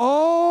were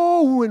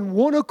all in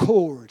one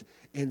accord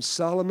in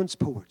Solomon's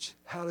porch.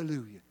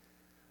 Hallelujah.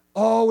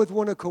 All with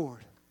one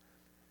accord.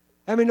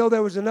 How many know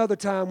there was another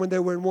time when they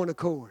were in one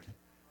accord?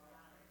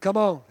 Come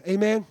on.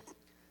 Amen.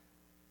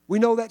 We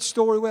know that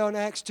story well in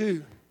Acts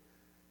 2.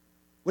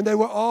 When they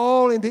were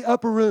all in the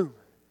upper room.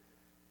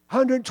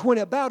 120,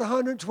 about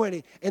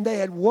 120, and they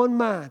had one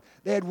mind.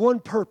 They had one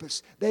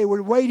purpose. They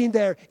were waiting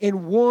there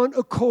in one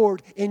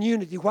accord, in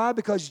unity. Why?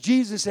 Because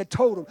Jesus had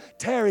told them,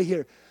 tarry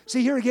here.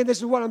 See, here again, this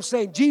is what I'm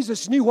saying.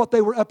 Jesus knew what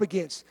they were up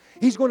against.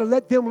 He's going to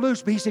let them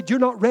loose, but he said, you're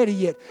not ready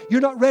yet.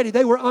 You're not ready.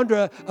 They were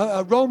under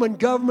a Roman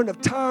government of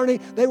tyranny.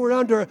 They were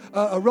under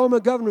a Roman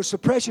government of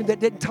suppression that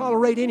didn't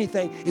tolerate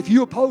anything. If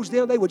you opposed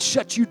them, they would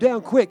shut you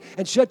down quick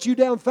and shut you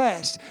down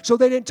fast. So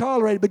they didn't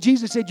tolerate it. But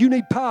Jesus said, you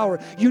need power.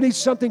 You need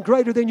something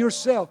greater than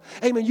yourself.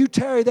 Amen. You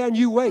tarry there and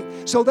you wait.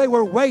 So they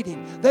were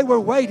waiting. They were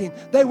waiting.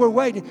 They were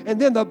waiting. And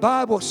then the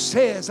Bible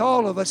says,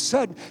 all of a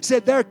sudden,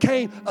 said there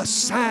came a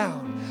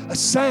sound. A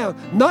sound.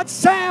 Not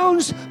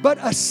sounds, but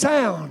a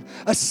sound.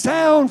 A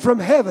sound from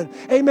heaven.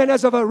 Amen.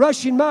 As of a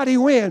rushing mighty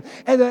wind.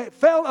 And it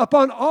fell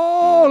upon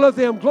all of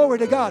them. Glory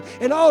to God.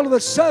 And all of a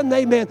sudden,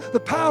 amen, the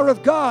power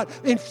of God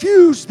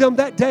infused them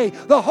that day.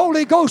 The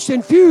Holy Ghost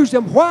infused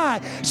them.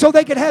 Why? So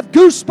they could have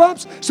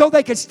goosebumps. So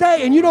they could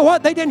stay. And you know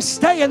what? They didn't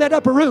stay in that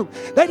upper room.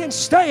 They didn't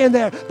stay in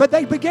there. But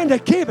they began to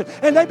keep it.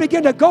 And they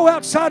began to go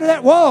outside of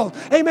that wall.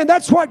 Amen.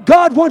 That's what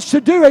God wants to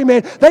do.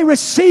 Amen. They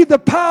received the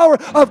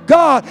power of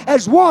God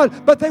as one.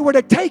 But they were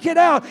to take it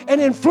out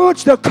and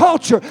influence the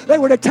culture. They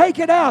were to take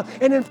it out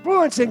and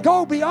influence and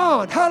go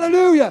beyond.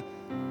 Hallelujah.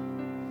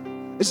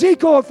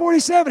 Ezekiel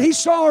 47, he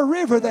saw a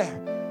river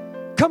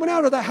there coming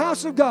out of the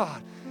house of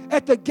God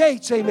at the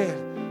gates.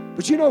 Amen.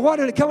 But you know what?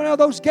 And coming out of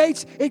those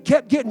gates, it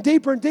kept getting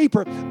deeper and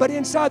deeper. But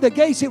inside the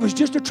gates, it was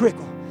just a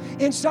trickle.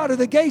 Inside of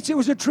the gates, it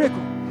was a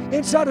trickle.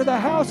 Inside of the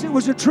house, it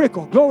was a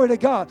trickle. Glory to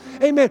God.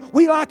 Amen.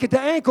 We like it to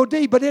ankle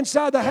deep, but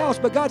inside the house.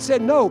 But God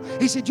said no.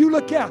 He said, you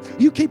look out.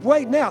 You keep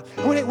waiting out.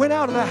 When it went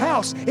out of the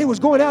house, it was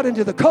going out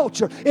into the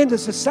culture, into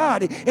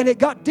society, and it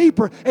got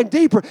deeper and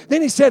deeper.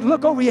 Then he said,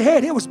 look over your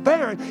head. It was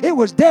barren. It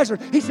was desert.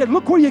 He said,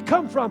 look where you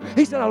come from.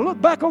 He said, I look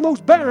back on those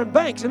barren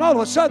banks, and all of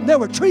a sudden there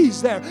were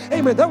trees there.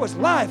 Amen. There was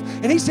life.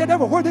 And he said,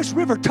 everywhere this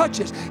river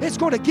touches, it's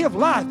going to give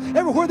life.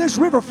 Everywhere this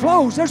river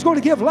flows, there's going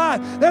to give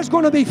life. There's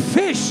going to be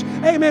fish.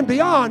 Amen.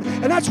 Beyond.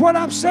 And that's what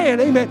I'm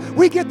saying. Amen.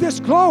 We get this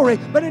glory,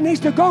 but it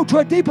needs to go to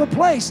a deeper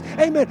place.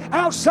 Amen.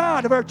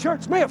 Outside of our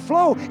church. May it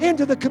flow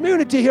into the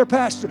community here,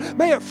 Pastor.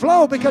 May it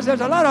flow because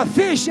there's a lot of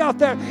fish out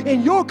there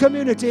in your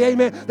community.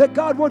 Amen. That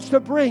God wants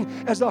to bring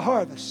as a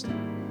harvest.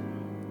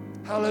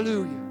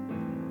 Hallelujah.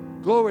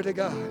 Glory to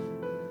God.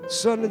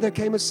 Suddenly there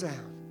came a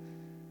sound.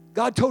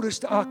 God told us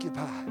to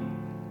occupy.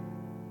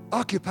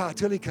 Occupy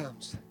till He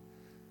comes.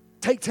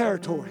 Take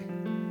territory.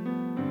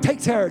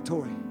 Take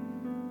territory.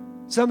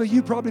 Some of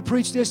you probably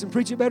preach this and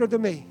preach it better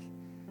than me.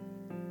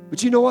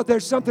 But you know what?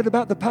 There's something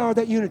about the power of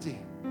that unity.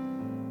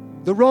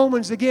 The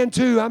Romans, again,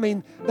 too, I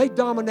mean, they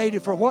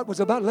dominated for what was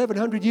about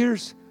 1,100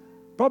 years.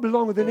 Probably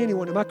longer than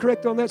anyone. Am I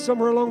correct on that?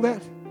 Somewhere along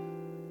that?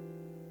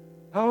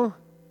 How long?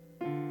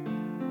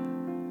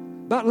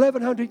 About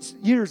 1,100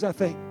 years, I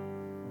think.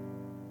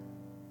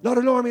 Not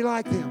an army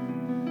like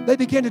them. They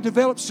began to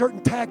develop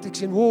certain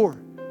tactics in war.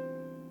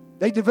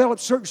 They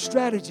developed certain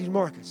strategies,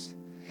 Marcus.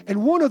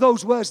 And one of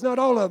those was, not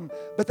all of them,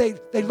 but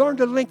they learned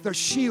to link their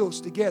shields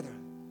together.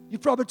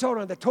 You've probably told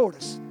them, they told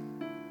us.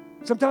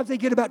 Sometimes they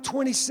get about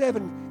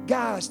 27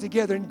 guys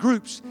together in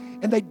groups.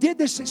 And they did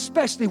this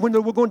especially when they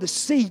were going to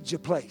siege a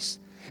place.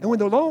 And when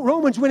the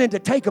Romans went in to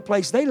take a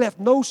place, they left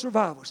no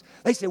survivors.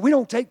 They said, we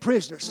don't take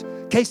prisoners.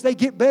 In case they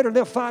get better and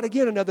they'll fight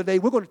again another day,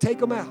 we're going to take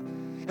them out.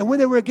 And when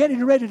they were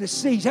getting ready to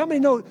siege, how many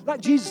know, like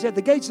Jesus said,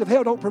 the gates of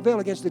hell don't prevail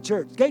against the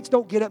church. Gates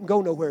don't get up and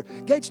go nowhere.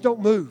 Gates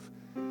don't move.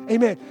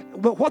 Amen.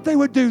 But what they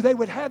would do, they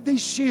would have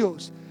these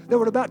shields that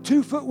were about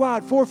 2 foot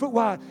wide, 4 foot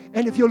wide.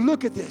 And if you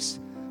look at this,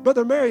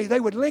 Brother Mary, they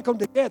would link them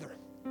together.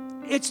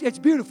 It's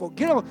beautiful.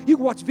 Get on. You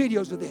can watch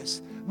videos of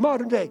this,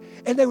 modern day.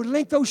 And they would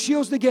link those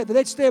shields together.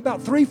 They'd stay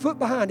about 3 foot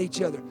behind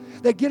each other.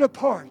 They'd get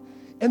apart.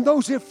 And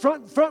those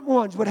front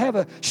ones would have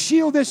a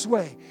shield this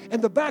way.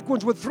 And the back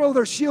ones would throw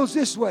their shields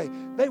this way.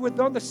 They would,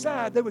 on the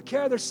side, they would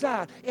carry their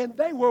side. And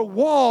they were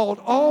walled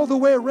all the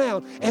way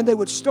around. And they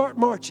would start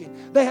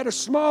marching. They had a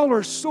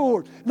smaller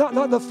sword.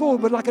 Not the full,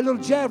 but like a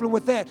little javelin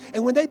with that.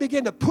 And when they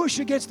began to push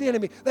against the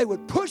enemy, they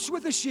would push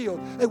with the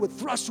shield. They would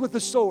thrust with the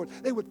sword.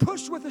 They would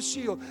push with the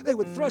shield. They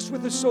would thrust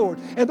with the sword.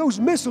 And those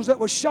missiles that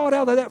were shot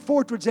out of that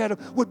fortress at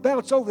them would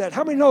bounce over that.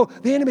 How many know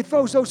the enemy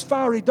throws those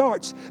fiery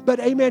darts?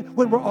 But amen,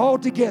 when we're all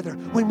together,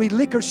 when we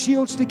link our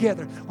shields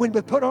together, when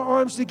we put our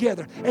arms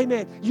together,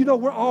 amen, you know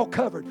we're all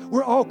covered.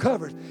 We're all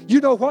covered.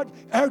 You know what?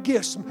 Our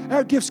gifts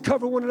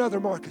cover one another,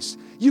 Marcus.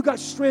 You got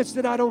strengths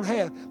that I don't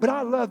have. But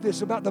I love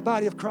this about the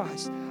body of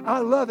Christ. I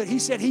love it. He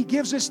said He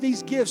gives us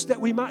these gifts that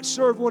we might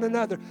serve one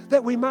another,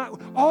 that we might,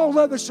 all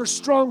of us are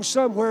strong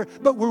somewhere,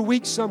 but we're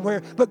weak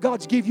somewhere, but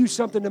God's give you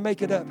something to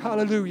make it up.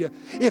 Hallelujah.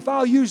 If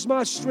I'll use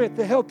my strength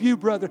to help you,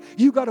 brother,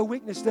 you got a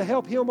weakness to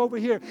help him over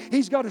here.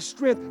 He's got a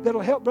strength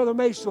that'll help Brother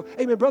Mason.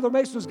 Amen. Brother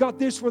Mason's got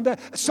this one, that.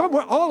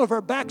 Somewhere, all of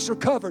our backs are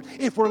covered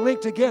if we're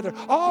linked together.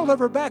 All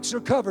of our backs are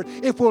covered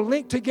if we'll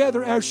link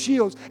together our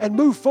shields and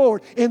move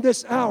forward in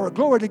this hour.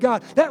 Glory to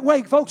God. That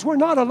way, folks, we're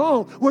not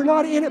alone. We're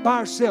not in it by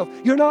ourselves.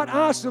 You're not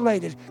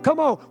isolated. Come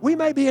on. We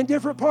may be in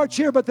different parts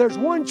here, but there's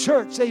one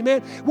church,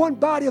 amen, one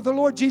body of the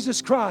Lord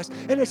Jesus Christ.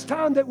 And it's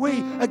time that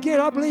we, again,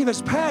 I believe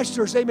as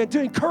pastors, amen,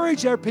 to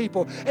encourage our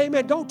people.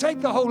 Amen. Don't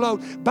take the whole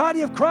load.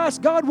 Body of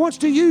Christ, God wants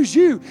to use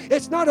you.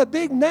 It's not a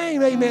big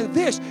name, amen.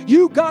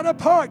 You got a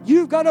part.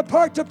 You've got a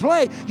part to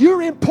play.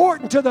 You're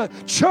important to the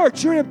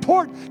church. You're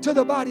important to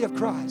the body of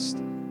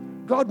Christ.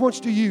 God wants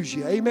to use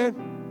you.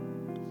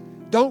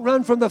 Amen. Don't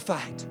run from the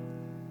fight.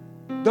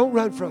 Don't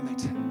run from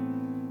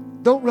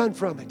it. Don't run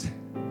from it.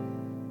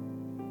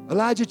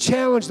 Elijah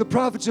challenged the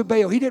prophets of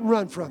Baal. He didn't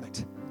run from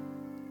it.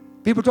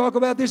 People talk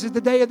about this as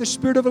the day of the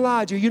spirit of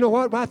Elijah. You know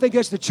what? I think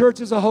that's the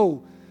church as a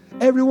whole.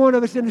 Every one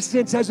of us, in a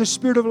sense, has the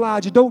spirit of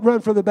Elijah. Don't run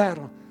from the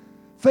battle.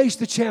 Face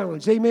the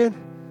challenge. Amen.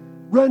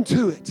 Run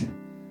to it.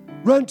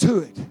 Run to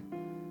it.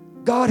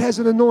 God has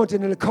an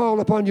anointing and a call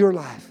upon your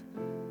life.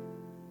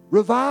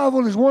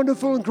 Revival is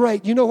wonderful and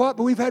great. You know what?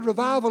 But we've had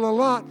revival a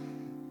lot.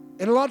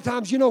 And a lot of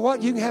times, you know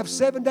what? You can have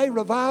 7-day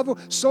revival.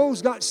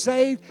 Souls got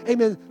saved.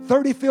 Amen.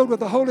 30 filled with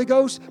the Holy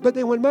Ghost. But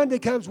then when Monday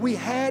comes, we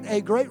had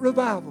a great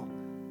revival.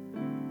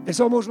 It's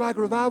almost like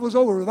revival's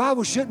over.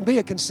 Revival shouldn't be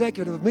a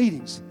consecutive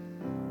meetings.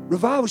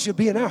 Revival should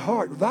be in our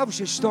heart. Revival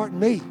should start in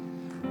me.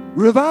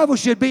 Revival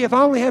should be, if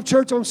I only have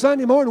church on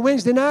Sunday morning,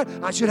 Wednesday night,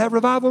 I should have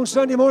revival on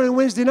Sunday morning and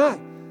Wednesday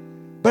night.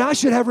 But I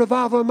should have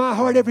revival in my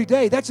heart every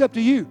day. That's up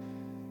to you.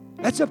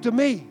 That's up to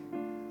me.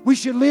 We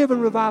should live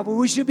in revival.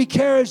 We should be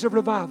carriers of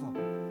revival.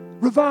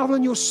 Revival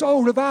in your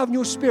soul, revival in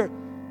your spirit.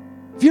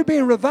 If you're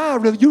being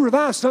revived, you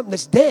revive something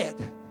that's dead.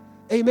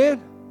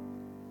 Amen?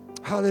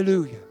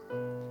 Hallelujah.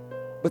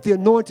 But the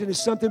anointing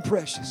is something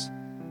precious.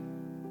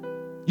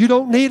 You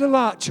don't need a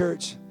lot,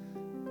 church.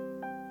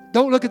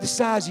 Don't look at the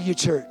size of your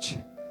church.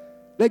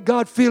 Let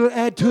God feel it,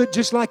 add to it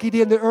just like He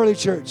did in the early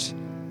church.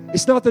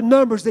 It's not the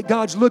numbers that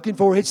God's looking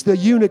for. It's the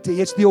unity.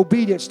 It's the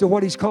obedience to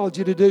what He's called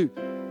you to do.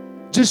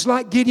 Just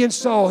like Gideon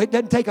saw, it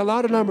doesn't take a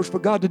lot of numbers for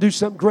God to do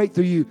something great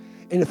through you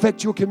and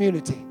affect your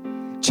community.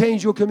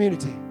 Change your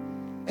community.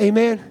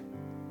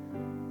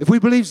 Amen. If we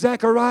believe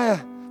Zechariah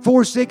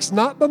 4:6,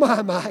 not by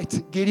my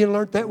might, Gideon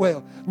learned that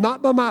well,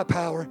 not by my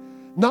power,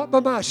 not by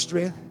my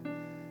strength.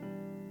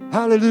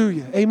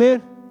 Hallelujah.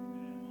 Amen.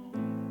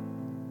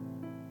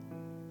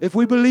 If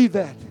we believe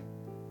that,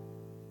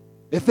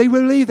 if they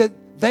believe that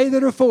they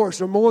that are for us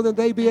are more than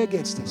they be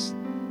against us.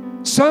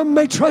 Some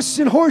may trust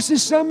in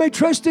horses, some may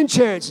trust in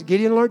chariots.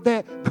 Gideon learned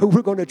that, but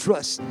we're going to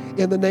trust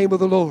in the name of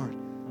the Lord.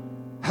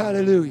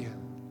 Hallelujah.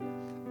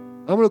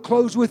 I'm going to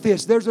close with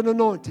this. There's an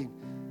anointing.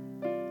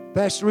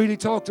 Pastor Reedy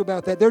talked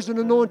about that. There's an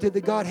anointing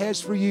that God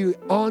has for you,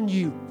 on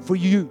you, for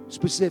you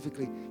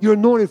specifically. You're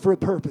anointed for a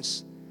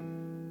purpose.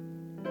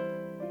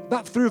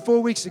 About 3 or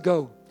 4 weeks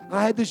ago,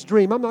 I had this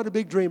dream. I'm not a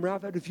big dreamer.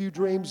 I've had a few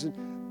dreams,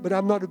 but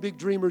I'm not a big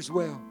dreamer as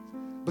well.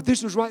 But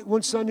this was right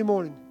one Sunday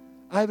morning.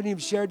 I haven't even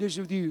shared this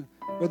with you,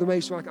 Brother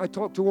Mason. I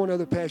talked to one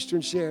other pastor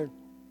and shared.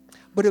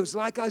 But it was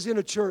like I was in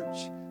a church.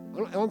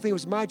 I don't think it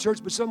was my church,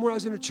 but somewhere I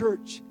was in a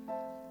church.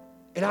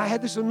 And I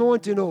had this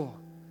anointing oil.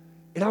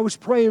 And I was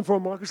praying for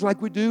them, Marcus,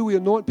 like we do. We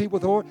anoint people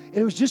with oil. And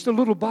it was just a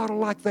little bottle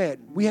like that.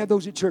 We have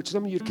those at church.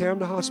 Some of you carry them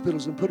to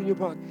hospitals and put in your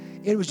pocket.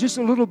 And it was just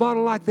a little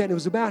bottle like that. And it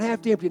was about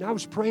half empty. And I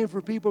was praying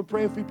for people and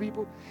praying for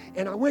people.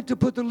 And I went to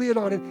put the lid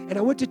on it. And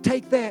I went to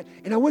take that.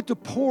 And I went to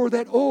pour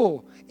that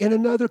oil in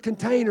another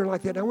container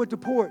like that. And I went to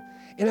pour it.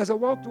 And as I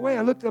walked away,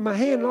 I looked at my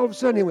hand. And all of a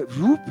sudden, it went,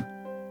 whoop.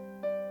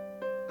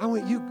 I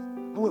went,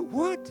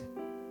 what?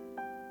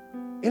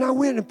 And I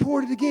went and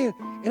poured it again.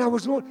 And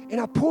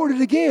I poured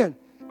it again.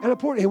 And I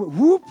poured it, and it went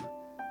whoop.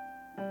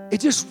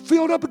 It just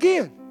filled up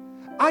again.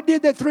 I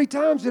did that 3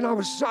 times, and I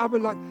was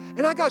like,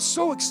 and I got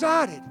so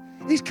excited.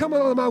 He's coming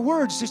out of my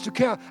words, Sister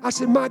Carol. I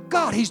said, my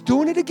God, He's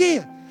doing it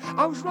again.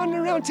 I was running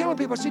around telling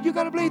people, I said, you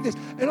got to believe this.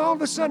 And all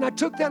of a sudden, I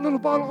took that little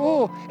bottle of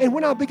oil, and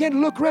when I began to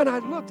look around, I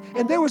looked,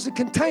 and there was a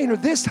container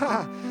this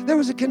high. There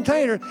was a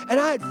container, and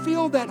I had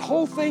filled that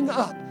whole thing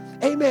up.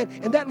 Amen.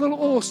 And that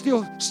little oil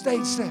still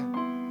stayed there.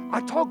 I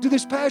talked to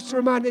this pastor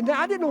of mine, and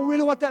I didn't know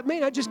really what that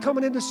meant. I just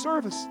coming into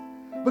service.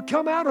 But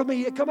come out of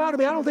me. I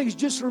don't think it's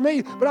just for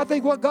me, but I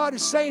think what God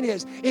is saying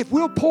is, if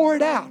we'll pour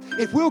it out,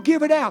 if we'll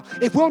give it out,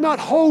 if we'll not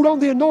hold on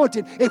the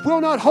anointing, if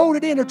we'll not hold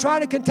it in or try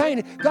to contain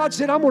it, God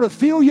said, I'm going to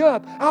fill you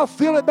up. I'll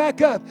fill it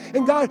back up.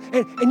 And God,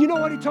 and you know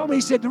what He told me?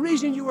 He said, the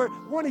reason you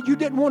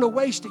didn't want to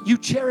waste it, you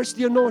cherished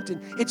the anointing.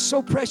 It's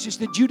so precious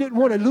that you didn't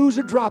want to lose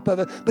a drop of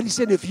it. But He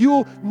said, if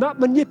you'll not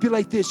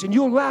manipulate this and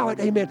you'll allow it,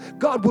 amen,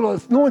 God will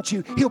anoint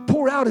you. He'll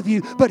pour out of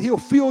you, but He'll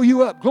fill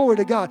you up. Glory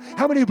to God.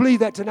 How many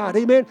believe that tonight?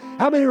 Amen.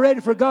 How many are ready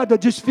for God to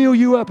just fill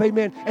you up,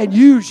 amen, and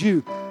use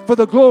you for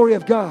the glory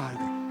of God?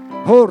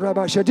 Oh,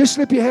 Rabasha. Just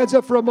slip your hands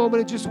up for a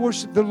moment and just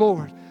worship the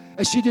Lord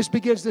as she just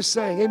begins to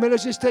sing. Amen.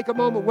 Let's just take a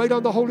moment. Wait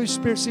on the Holy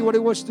Spirit. See what He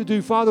wants to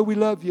do. Father, we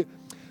love You.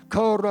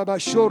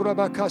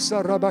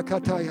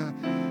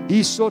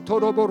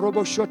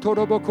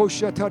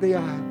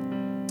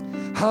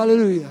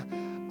 Hallelujah.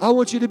 I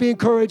want you to be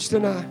encouraged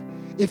tonight.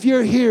 If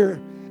you're here,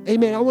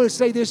 amen, I want to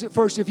say this at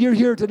first. If you're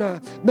here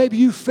tonight, maybe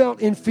you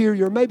felt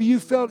inferior. Maybe you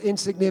felt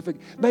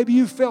insignificant. Maybe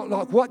you felt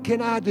like, what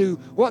can I do?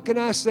 What can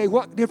I say?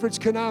 What difference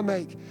can I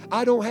make?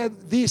 I don't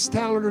have this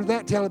talent or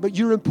that talent, but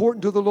you're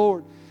important to the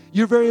Lord.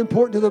 You're very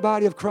important to the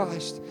body of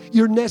Christ.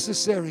 You're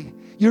necessary.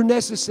 You're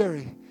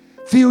necessary.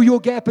 Fill your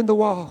gap in the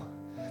wall.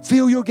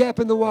 Fill your gap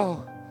in the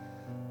wall.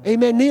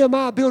 Amen.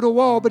 Nehemiah built a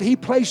wall, but he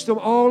placed them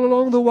all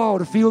along the wall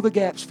to fill the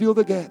gaps. Fill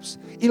the gaps.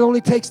 It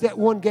only takes that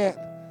one gap.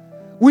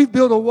 We've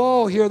built a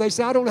wall here. They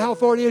say, I don't know how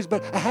far it is,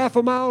 but a half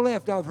a mile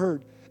left, I've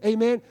heard.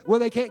 Amen. Well,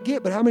 they can't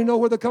get, but how many know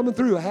where they're coming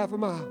through? A half a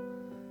mile.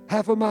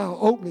 Half a mile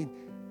opening.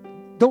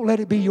 Don't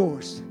let it be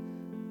yours.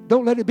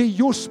 Don't let it be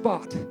your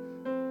spot.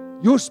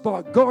 Your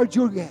spot. Guard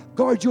your gap.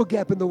 Guard your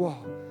gap in the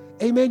wall.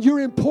 Amen. You're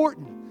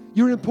important.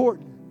 You're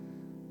important.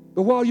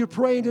 But while you're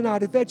praying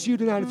tonight, if that's you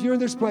tonight, if you're in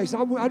this place,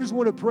 I just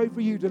want to pray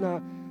for you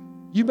tonight.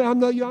 I'm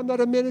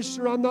not a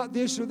minister. I'm not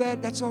this or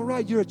that. That's all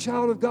right. You're a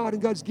child of God,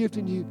 and God's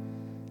gifting you.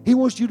 He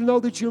wants you to know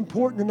that you're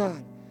important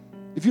tonight.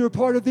 If you're a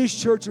part of this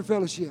church or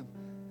fellowship,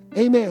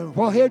 amen.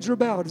 While heads are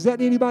bowed, is that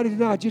anybody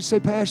tonight? You'd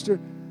say, Pastor,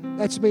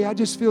 that's me. I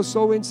just feel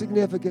so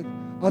insignificant.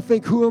 I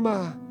think, who am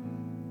I?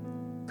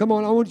 Come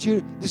on, I want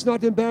you, it's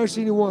not to embarrass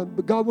anyone,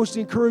 but God wants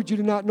to encourage you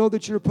tonight. Know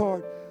that you're a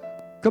part.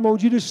 Come on,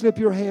 you just slip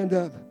your hand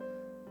up.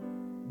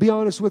 Be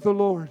honest with the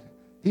Lord.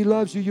 He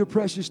loves you. You're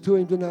precious to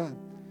Him tonight.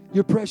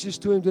 You're precious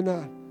to Him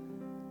tonight.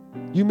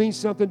 You mean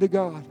something to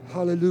God.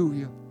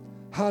 Hallelujah.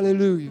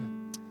 Hallelujah.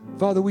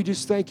 Father, we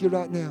just thank You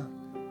right now.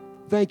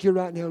 Thank You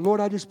right now.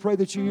 Lord, I just pray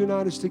that You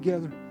unite us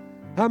together.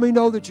 How many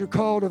know that you're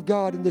called of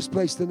God in this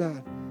place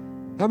tonight?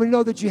 How many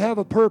know that you have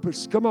a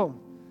purpose? Come on.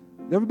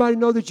 Everybody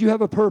know that you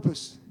have a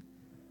purpose.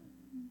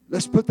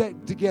 Let's put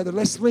that together.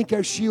 Let's link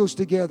our shields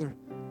together.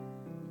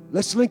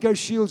 Let's link our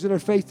shields and our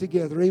faith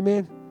together.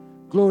 Amen.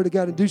 Glory to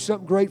God, and do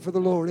something great for the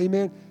Lord.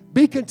 Amen.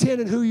 Be content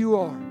in who you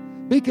are.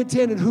 Be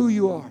content in who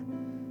you are.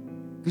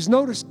 Because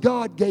notice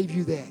God gave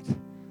you that.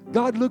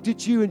 God looked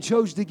at you and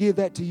chose to give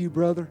that to you,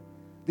 brother.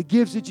 The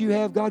gifts that you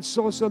have, God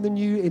saw something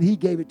in you and He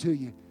gave it to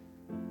you.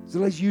 So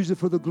let's use it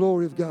for the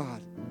glory of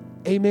God.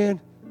 Amen.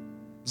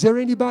 Is there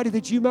anybody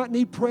that you might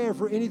need prayer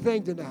for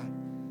anything tonight?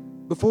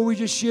 Before we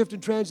just shift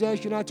and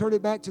transaction, I turn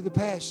it back to the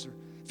pastor.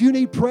 If you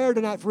need prayer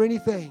tonight for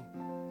anything,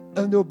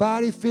 in your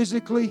body,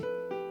 physically,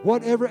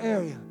 whatever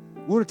area,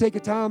 we're going to take a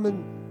time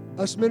and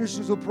us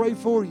ministers will pray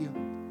for you.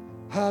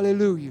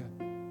 Hallelujah.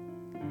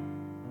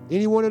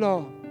 Anyone at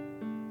all?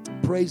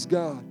 Praise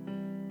God.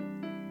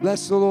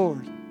 Bless the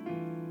Lord.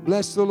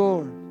 Bless the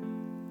Lord.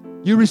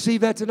 You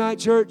receive that tonight,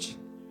 church?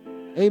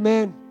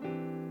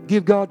 Amen.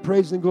 Give God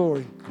praise and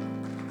glory.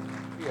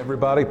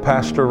 Everybody,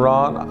 Pastor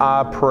Ron,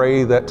 I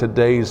pray that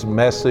today's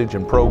message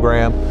and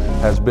program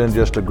has been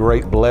just a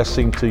great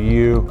blessing to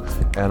you.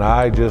 And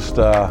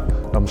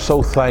I'm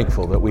so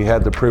thankful that we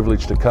had the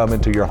privilege to come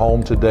into your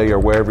home today or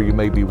wherever you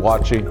may be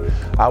watching.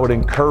 I would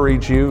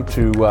encourage you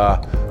to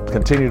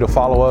continue to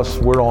follow us.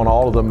 We're on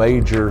all of the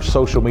major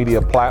social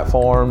media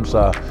platforms.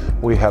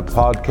 We have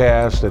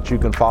podcasts that you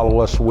can follow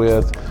us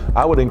with.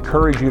 I would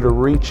encourage you to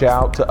reach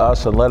out to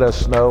us and let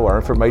us know. Our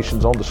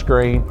information's on the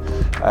screen.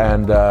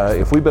 And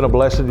if we've been a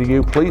blessing to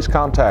you, please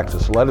contact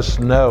us. Let us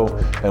know.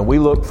 And we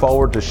look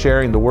forward to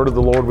sharing the word of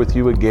the Lord with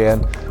you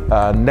again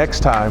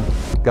next time.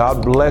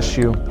 God bless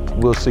you.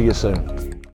 We'll see you soon.